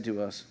 they said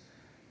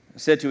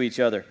to each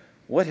other,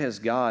 what has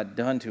God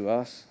done to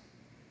us?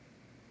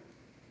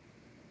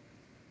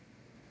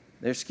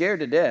 They're scared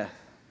to death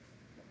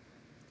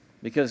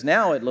because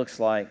now it looks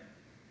like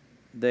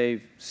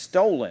they've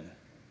stolen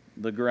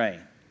the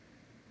grain.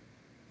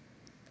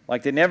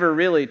 Like they never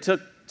really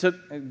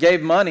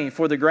gave money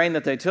for the grain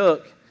that they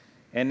took,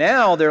 and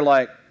now they're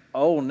like,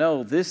 oh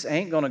no, this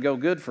ain't going to go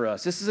good for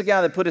us. This is a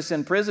guy that put us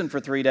in prison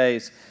for 3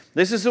 days.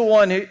 This is the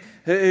one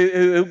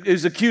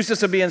who's accused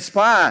us of being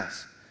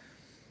spies.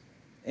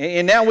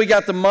 And now we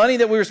got the money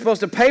that we were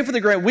supposed to pay for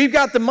the grain. We've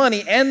got the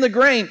money and the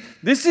grain.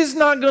 This is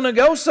not going to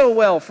go so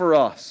well for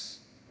us.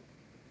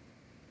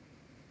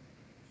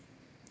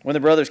 When the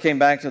brothers came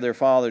back to their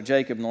father,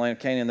 Jacob, in the land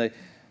of Canaan,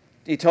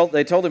 they told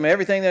him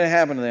everything that had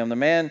happened to them. The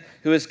man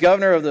who is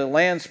governor of the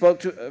land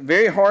spoke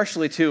very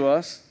harshly to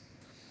us,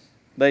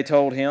 they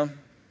told him.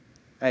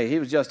 Hey, he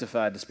was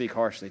justified to speak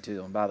harshly to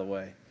them, by the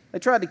way. They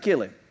tried to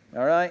kill him,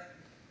 all right?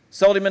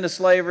 Sold him into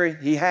slavery.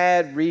 He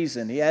had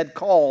reason. He had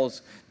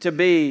cause to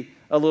be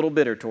a little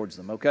bitter towards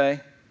them,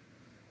 okay?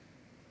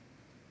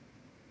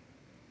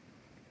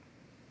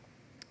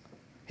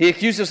 He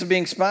accused us of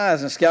being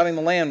spies and scouting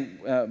the land,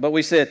 but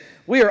we said,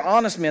 we are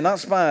honest men, not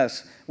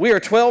spies. We are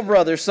 12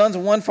 brothers, sons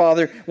of one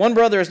father. One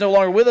brother is no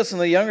longer with us, and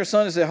the younger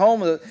son is at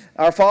home with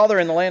our father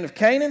in the land of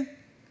Canaan.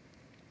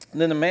 And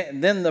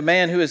then the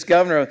man who is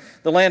governor of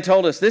the land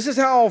told us, this is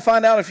how I will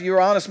find out if you are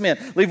honest men.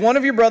 Leave one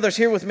of your brothers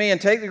here with me and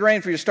take the grain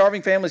for your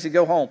starving families and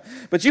go home.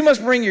 But you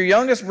must bring your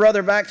youngest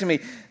brother back to me.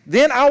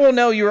 Then I will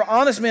know you are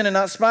honest men and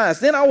not spies.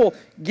 Then I will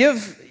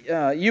give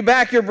you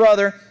back your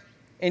brother,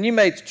 and you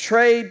may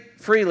trade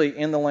freely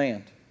in the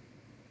land.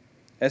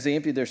 As they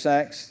emptied their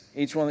sacks,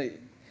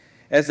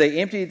 as they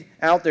emptied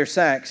out their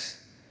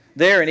sacks,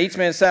 there in each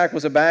man's sack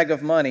was a bag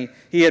of money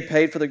he had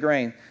paid for the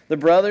grain. The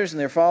brothers and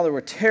their father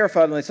were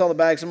terrified when they saw the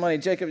bags of money.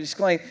 Jacob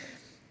exclaimed,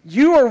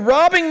 you are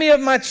robbing me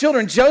of my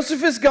children.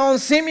 Joseph is gone,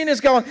 Simeon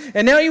is gone,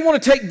 and now you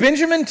want to take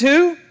Benjamin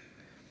too?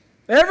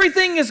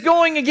 Everything is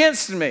going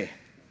against me.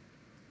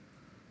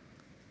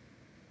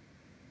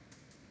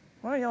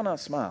 Why are y'all not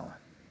smiling?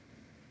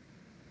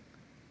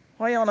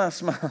 Why are y'all not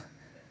smiling?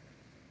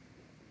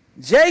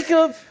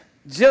 Jacob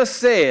just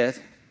said,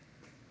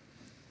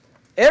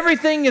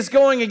 everything is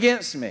going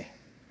against me.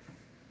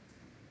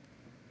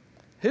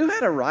 Who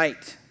had a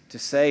right to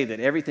say that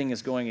everything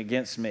is going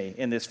against me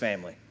in this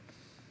family.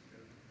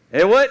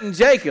 It wasn't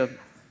Jacob.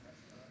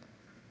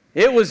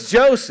 It was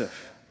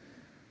Joseph.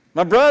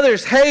 My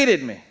brothers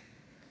hated me.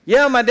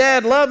 Yeah, my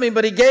dad loved me,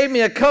 but he gave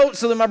me a coat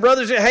so that my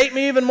brothers would hate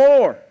me even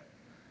more.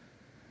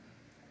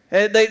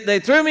 They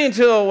threw me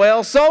into a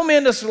well, sold me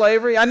into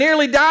slavery. I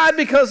nearly died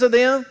because of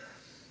them.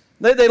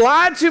 They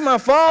lied to my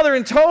father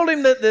and told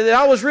him that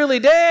I was really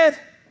dead.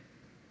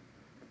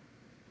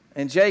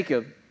 And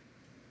Jacob,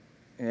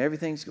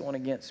 everything's going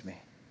against me.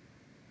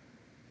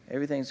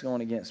 Everything's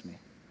going against me.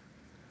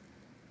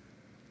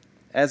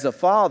 As a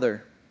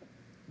father,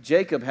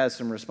 Jacob has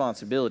some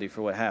responsibility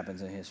for what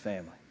happens in his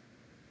family.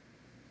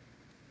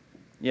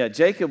 Yeah,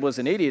 Jacob was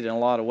an idiot in a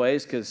lot of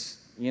ways because,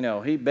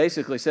 he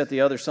basically set the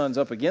other sons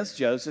up against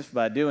Joseph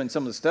by doing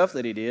some of the stuff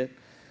that he did.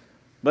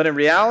 But in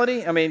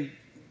reality,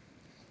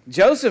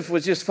 Joseph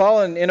was just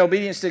following in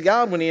obedience to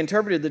God when he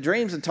interpreted the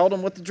dreams and told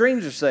them what the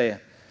dreams are saying.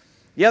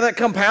 Yeah, that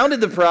compounded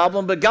the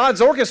problem, but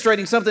God's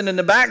orchestrating something in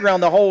the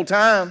background the whole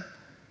time.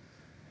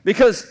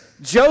 Because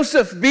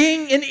Joseph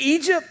being in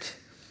Egypt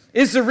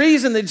is the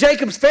reason that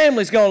Jacob's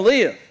family is going to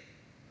live.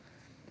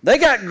 They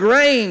got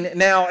grain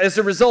now as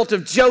a result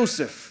of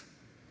Joseph.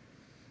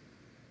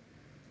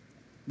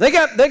 They're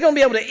going to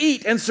be able to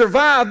eat and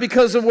survive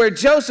because of where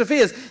Joseph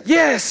is.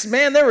 Yes,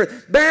 man, there were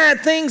bad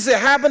things that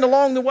happened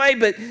along the way,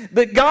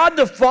 but God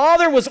the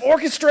Father was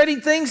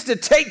orchestrating things to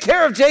take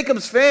care of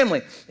Jacob's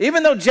family,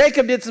 even though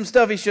Jacob did some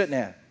stuff he shouldn't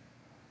have.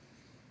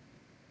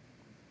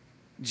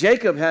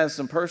 Jacob has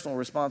some personal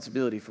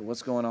responsibility for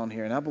what's going on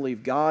here, and I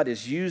believe God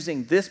is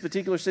using this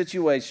particular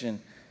situation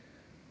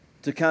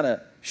to kind of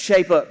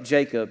shape up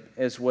Jacob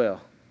as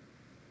well.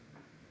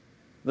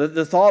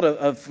 The thought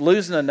of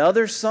losing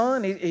another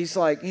son, he's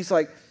like,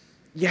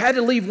 you had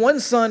to leave one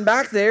son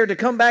back there to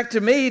come back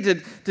to me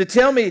to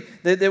tell me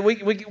that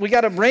we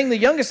got to bring the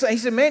youngest son. He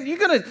said, man, you're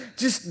going to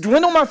just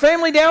dwindle my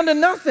family down to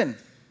nothing.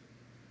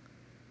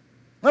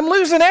 I'm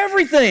losing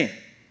everything.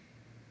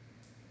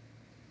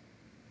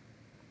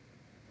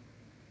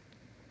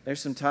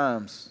 There's some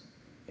times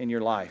in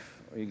your life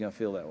where you're going to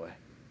feel that way.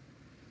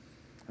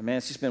 Man,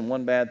 it's just been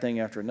one bad thing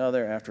after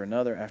another, after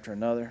another, after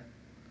another.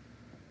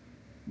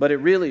 But it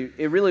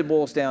really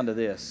boils down to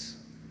this.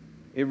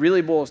 It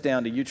really boils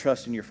down to you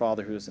trusting your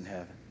Father who is in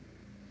heaven.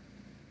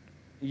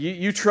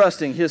 You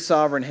trusting His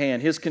sovereign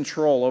hand, His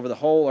control over the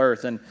whole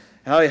earth, and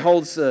how He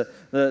holds the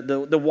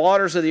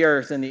waters of the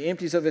earth and the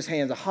empties of His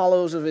hands, the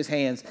hollows of His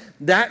hands.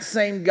 That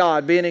same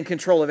God being in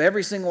control of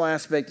every single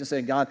aspect and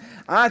saying, God,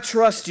 I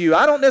trust you.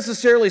 I don't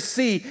necessarily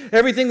see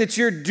everything that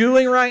you're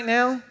doing right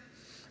now,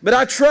 but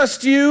I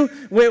trust you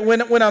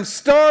when I'm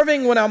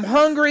starving, when I'm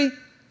hungry.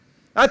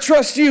 I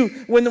trust you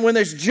when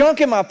there's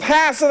junk in my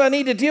past that I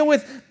need to deal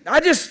with.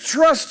 I just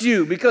trust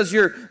you because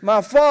you're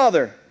my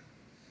Father.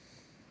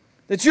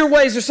 That your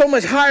ways are so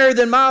much higher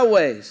than my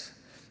ways.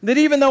 That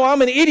even though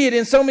I'm an idiot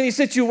in so many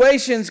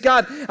situations,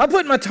 God, I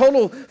put my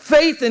total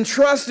faith and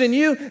trust in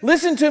you.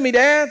 Listen to me,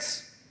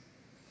 dads.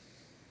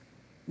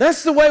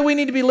 That's the way we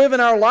need to be living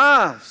our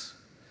lives.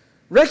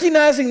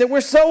 Recognizing that we're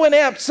so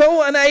inept,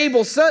 so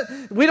unable,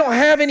 we don't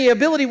have any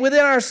ability within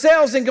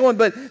ourselves and going,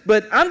 but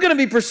I'm going to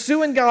be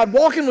pursuing God,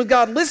 walking with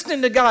God,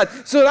 listening to God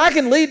so that I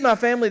can lead my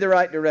family the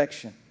right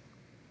direction.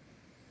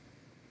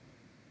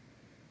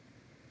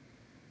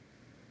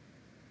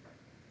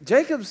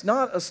 Jacob's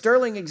not a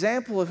sterling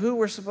example of who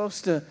we're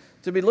supposed to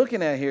be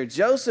looking at here.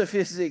 Joseph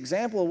is the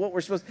example of what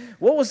we're supposed to.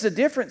 What was the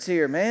difference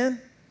here,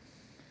 man?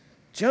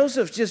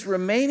 Joseph just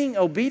remaining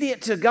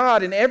obedient to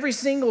God in every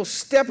single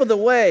step of the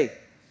way.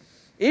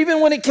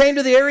 Even when it came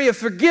to the area of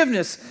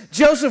forgiveness,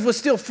 Joseph was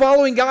still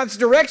following God's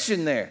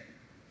direction there.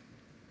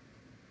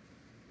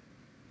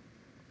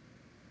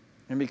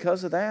 And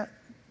because of that,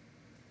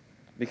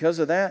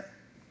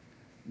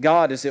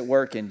 God is at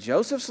work in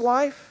Joseph's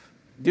life,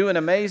 doing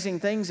amazing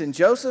things in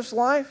Joseph's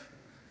life,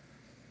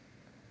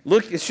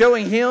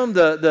 showing him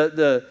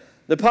the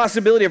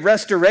possibility of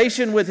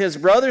restoration with his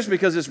brothers,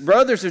 because his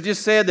brothers have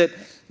just said that,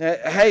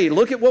 hey,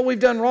 look at what we've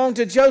done wrong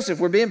to Joseph.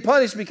 We're being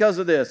punished because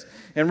of this.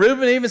 And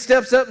Reuben even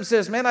steps up and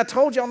says, man, I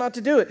told y'all not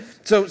to do it.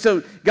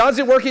 So God's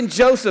at work in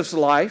Joseph's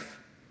life.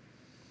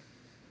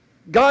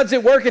 God's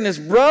at work in his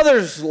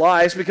brothers'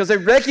 lives because they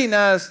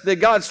recognize that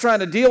God's trying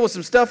to deal with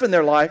some stuff in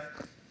their life.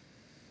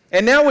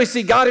 And now we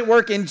see God at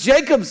work in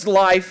Jacob's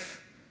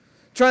life,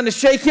 trying to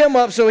shake him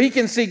up so he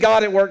can see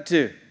God at work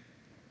too.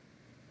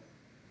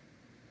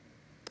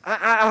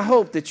 I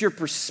hope that your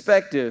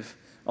perspective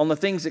on the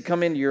things that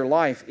come into your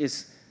life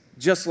is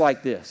just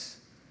like this.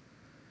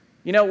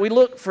 We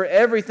look for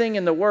everything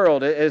in the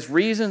world as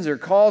reasons or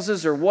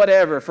causes or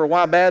whatever for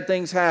why bad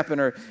things happen.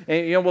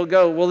 And we'll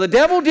go, well, the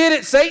devil did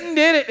it, Satan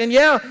did it. And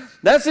yeah,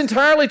 that's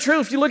entirely true.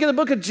 If you look at the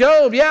book of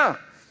Job, yeah,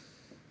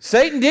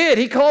 Satan did.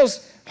 He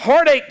caused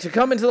heartache to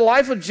come into the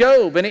life of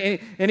Job. And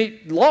he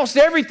lost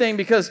everything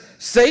because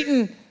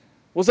Satan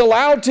was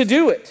allowed to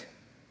do it.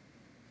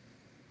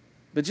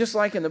 But just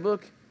like in the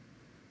book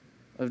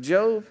of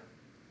Job,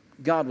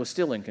 God was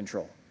still in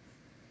control.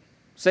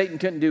 Satan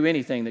couldn't do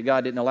anything that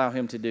God didn't allow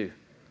him to do.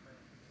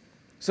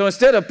 So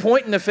instead of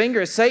pointing the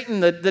finger at Satan,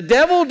 the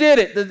devil did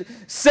it.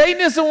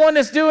 Satan is the one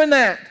that's doing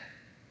that.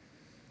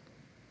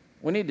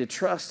 We need to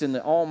trust in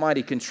the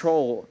almighty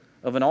control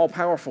of an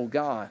all-powerful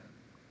God,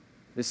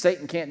 that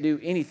Satan can't do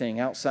anything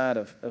outside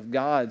of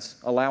God's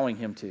allowing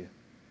him to.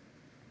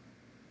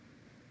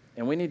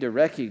 And we need to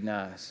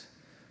recognize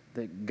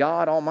that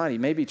God Almighty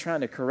may be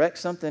trying to correct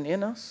something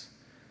in us,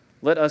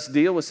 let us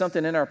deal with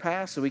something in our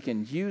past so He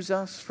can use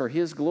us for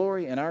His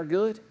glory and our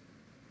good.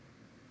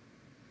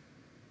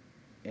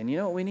 And you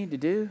know what we need to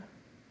do?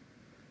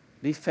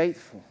 Be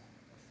faithful.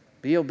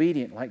 Be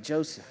obedient like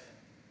Joseph.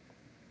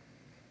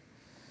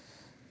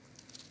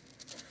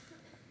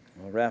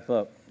 We'll wrap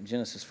up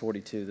Genesis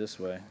 42 this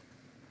way.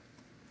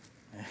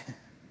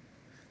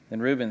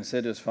 Then Reuben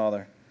said to his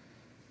father,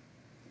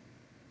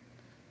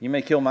 "You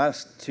may kill my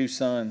 2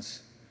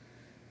 sons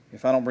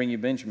if I don't bring you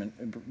Benjamin.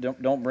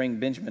 Don't bring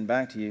Benjamin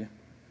back to you.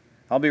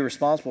 I'll be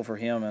responsible for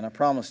him, and I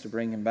promise to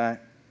bring him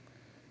back."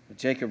 But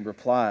Jacob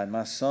replied,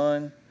 "My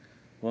son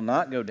will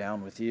not go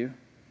down with you.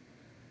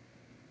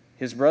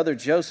 His brother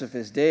Joseph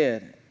is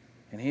dead,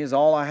 and he is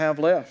all I have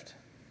left.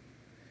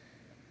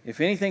 If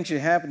anything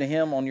should happen to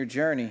him on your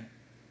journey,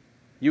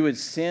 you would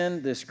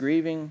send this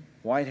grieving,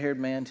 white-haired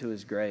man to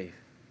his grave."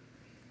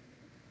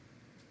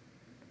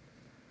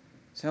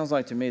 Sounds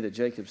like to me that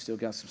Jacob's still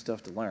got some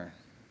stuff to learn,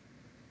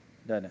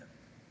 doesn't it?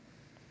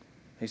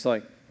 He's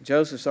like,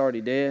 Joseph's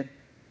already dead.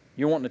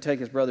 You're wanting to take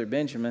his brother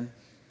Benjamin,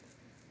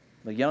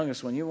 the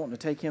youngest one, you're wanting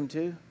to take him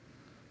too?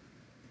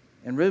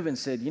 And Reuben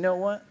said, "You know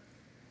what?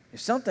 If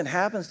something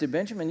happens to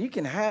Benjamin,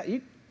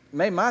 you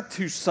may my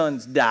 2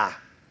 sons die."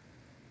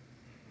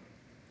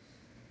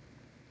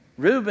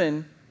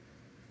 Reuben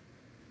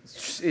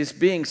is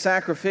being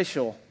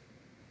sacrificial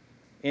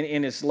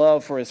in his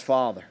love for his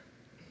father.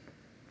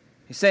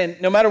 He's saying,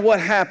 no matter what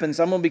happens,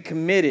 I'm going to be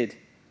committed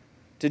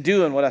to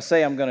doing what I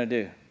say I'm going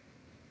to do.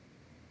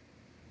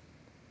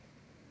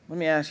 Let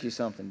me ask you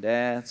something,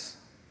 dads,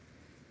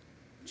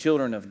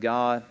 children of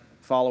God,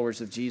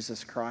 followers of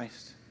Jesus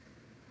Christ.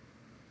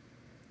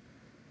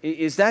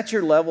 Is that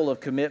your level of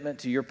commitment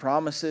to your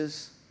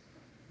promises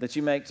that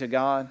you make to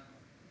God?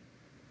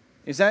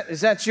 Is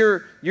that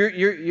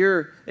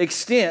your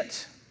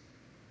extent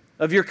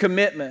of your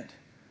commitment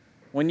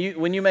when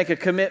you make a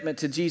commitment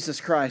to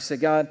Jesus Christ? Say,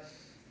 God,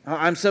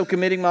 I'm so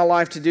committing my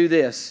life to do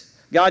this.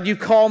 God, you've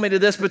called me to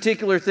this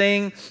particular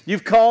thing.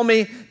 You've called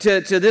me to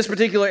this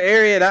particular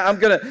area, and I'm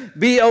going to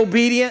be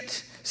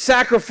obedient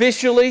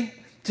sacrificially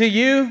to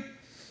you.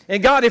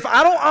 And God, if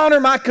I don't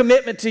honor my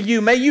commitment to you,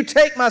 may you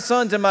take my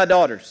sons and my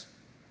daughters.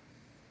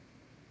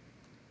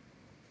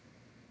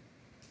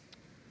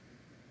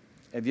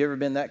 Have you ever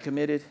been that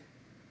committed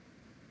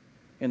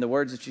in the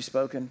words that you've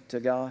spoken to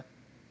God?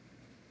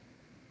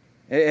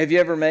 Have you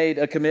ever made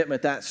a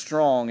commitment that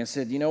strong and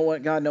said, you know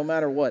what, God, no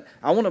matter what,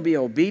 I want to be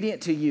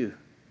obedient to you,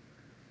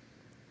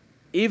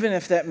 even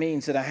if that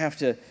means that I have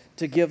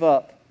to give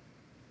up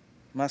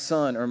my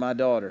son or my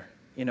daughter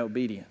in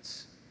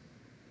obedience.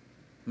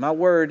 My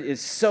word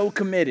is so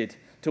committed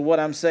to what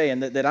I'm saying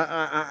that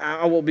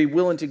I will be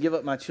willing to give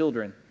up my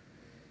children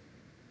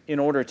in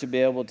order to be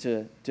able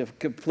to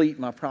complete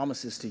my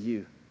promises to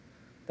you.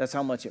 That's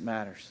how much it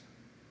matters.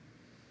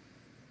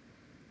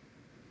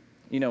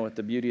 You know what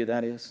the beauty of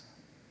that is?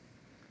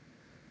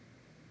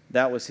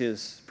 That was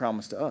His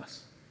promise to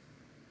us.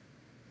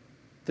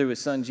 Through His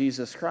Son,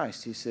 Jesus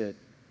Christ, He said,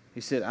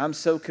 I'm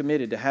so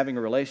committed to having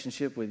a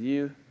relationship with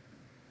you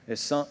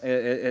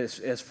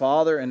as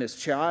father and as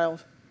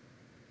child.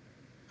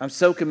 I'm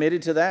so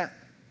committed to that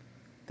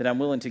I'm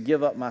willing to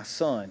give up my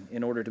son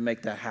in order to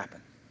make that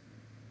happen.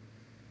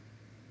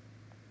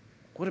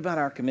 What about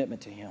our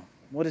commitment to Him?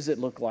 What does it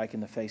look like in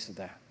the face of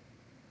that?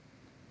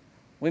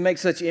 We make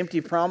such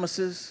empty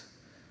promises.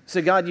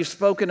 Say, God, you've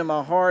spoken to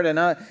my heart, and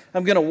I'm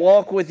going to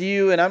walk with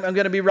you, and I'm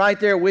going to be right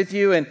there with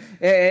you.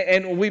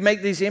 And we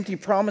make these empty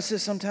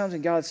promises sometimes,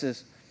 and God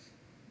says,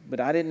 but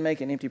I didn't make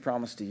an empty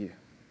promise to you.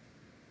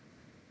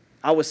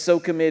 I was so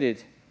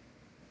committed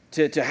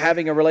to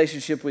having a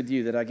relationship with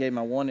you that I gave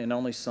my one and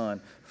only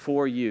son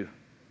for you.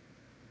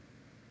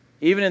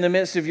 Even in the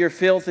midst of your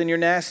filth and your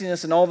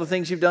nastiness and all the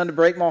things you've done to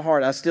break my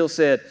heart, I still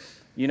said,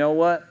 you know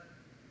what?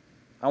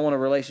 I want a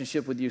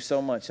relationship with you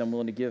so much, I'm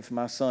willing to give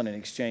my son in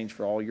exchange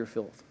for all your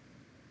filth.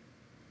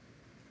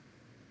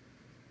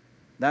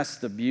 That's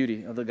the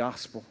beauty of the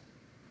gospel.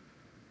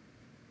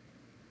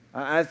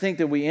 I think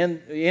that we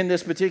end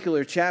this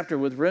particular chapter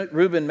with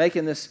Reuben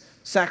making this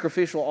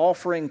sacrificial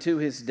offering to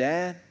his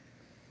dad.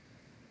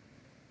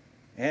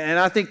 And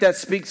I think that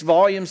speaks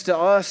volumes to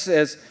us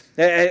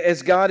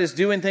as God is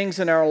doing things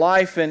in our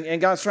life, and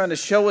God's trying to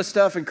show us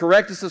stuff and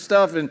correct us of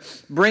stuff and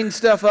bring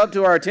stuff up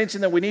to our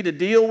attention that we need to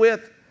deal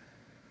with.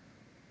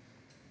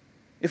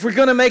 If we're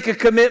going to make a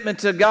commitment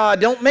to God,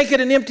 don't make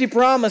it an empty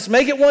promise.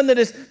 Make it one that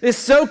is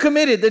so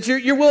committed that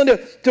you're willing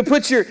to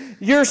put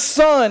your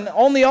son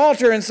on the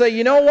altar and say,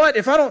 you know what?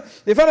 If I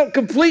don't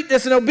complete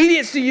this in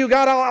obedience to you,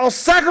 God, I'll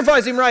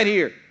sacrifice him right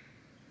here.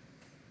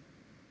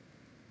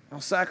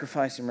 I'll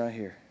sacrifice him right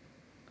here.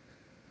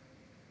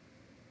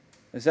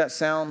 Does that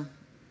sound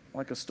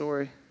like a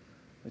story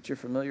that you're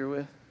familiar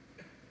with?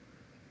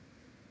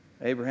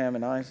 Abraham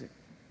and Isaac.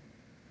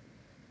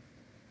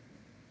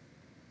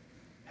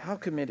 How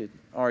committed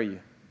are you,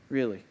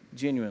 really,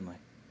 genuinely,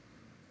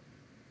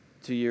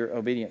 to your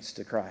obedience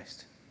to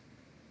Christ?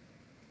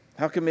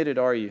 How committed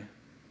are you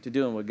to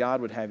doing what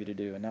God would have you to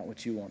do and not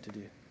what you want to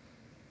do?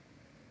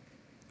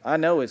 I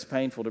know it's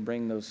painful to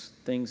bring those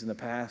things in the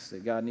past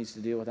that God needs to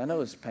deal with. I know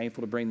it's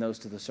painful to bring those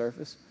to the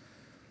surface.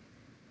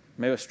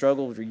 Maybe have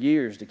struggled for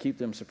years to keep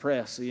them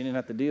suppressed so you didn't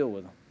have to deal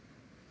with them.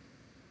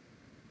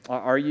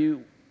 Are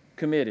you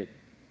committed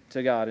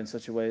to God in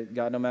such a way,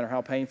 God, no matter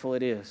how painful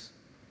it is,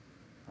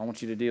 I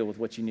want you to deal with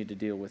what you need to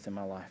deal with in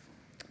my life.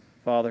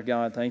 Father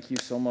God, thank you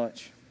so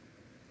much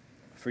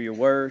for your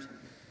word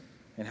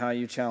and how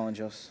you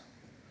challenge us.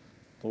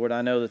 Lord,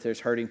 I know that there's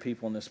hurting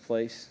people in this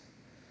place.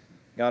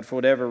 God, for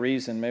whatever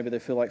reason, maybe they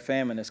feel like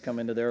famine has come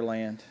into their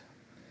land.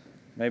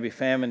 Maybe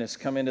famine has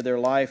come into their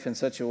life in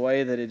such a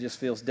way that it just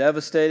feels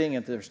devastating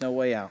and there's no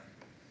way out.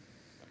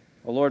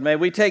 Well, Lord, may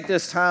we take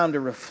this time to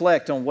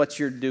reflect on what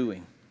you're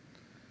doing.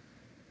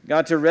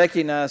 God, to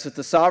recognize that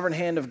the sovereign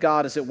hand of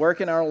God is at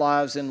work in our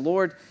lives. And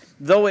Lord,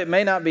 though it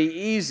may not be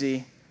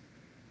easy,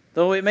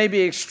 though it may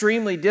be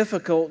extremely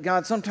difficult,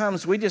 God,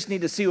 sometimes we just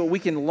need to see what we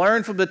can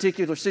learn from a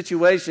particular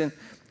situation,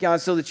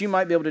 God, so that you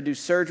might be able to do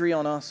surgery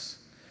on us.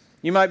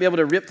 You might be able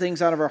to rip things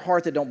out of our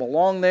heart that don't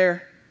belong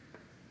there.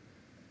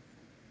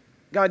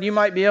 God, you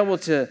might be able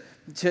to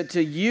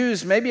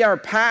use maybe our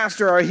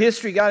past or our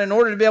history, God, in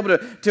order to be able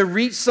to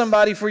reach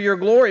somebody for your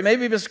glory.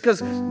 Maybe it's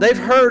because they've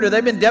hurt or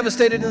they've been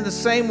devastated in the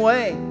same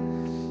way.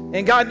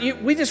 And God,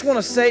 we just want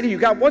to say to you,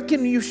 God, what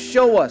can you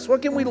show us?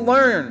 What can we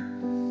learn?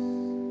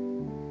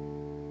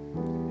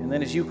 And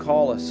then as you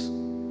call us,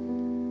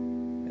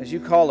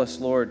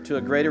 Lord, to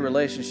a greater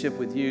relationship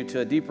with you, to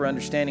a deeper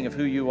understanding of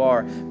who you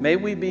are, may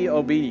we be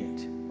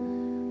obedient.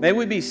 May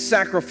we be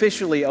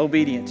sacrificially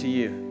obedient to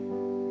you.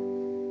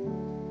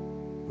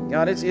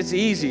 God, it's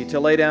easy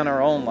to lay down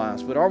our own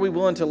lives, but are we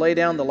willing to lay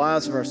down the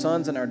lives of our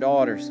sons and our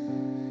daughters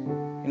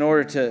in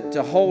order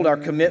to hold our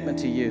commitment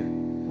to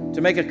you,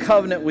 to make a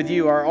covenant with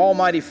you, our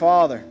Almighty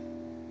Father?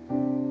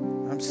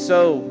 I'm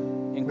so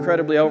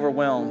incredibly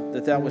overwhelmed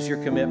that was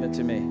your commitment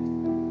to me,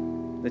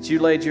 that you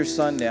laid your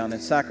Son down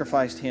and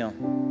sacrificed him,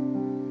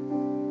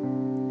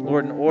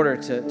 Lord, in order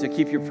to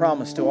keep your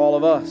promise to all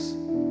of us.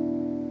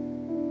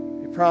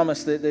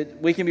 Promise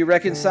that we can be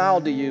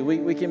reconciled to you.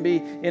 We can be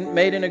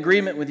made in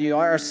agreement with you.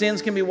 Our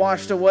sins can be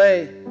washed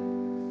away.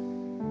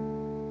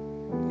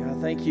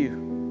 God, thank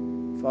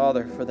you,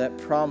 Father, for that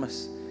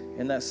promise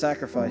and that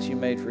sacrifice you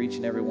made for each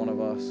and every one of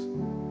us.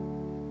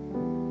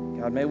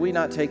 God, may we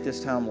not take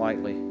this time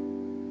lightly.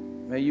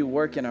 May you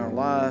work in our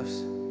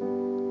lives.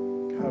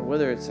 God,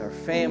 whether it's our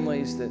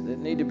families that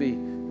need to be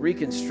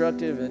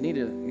reconstructive, that need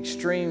an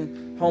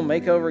extreme home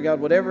makeover, God,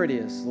 whatever it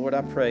is, Lord,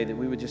 I pray that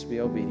we would just be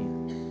obedient.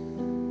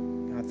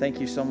 Thank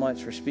you so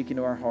much for speaking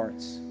to our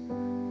hearts.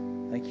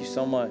 Thank you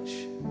so much,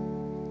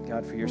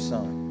 God, for your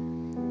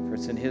Son. For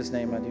it's in his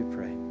name I do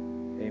pray.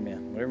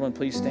 Amen. Will everyone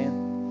please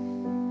stand?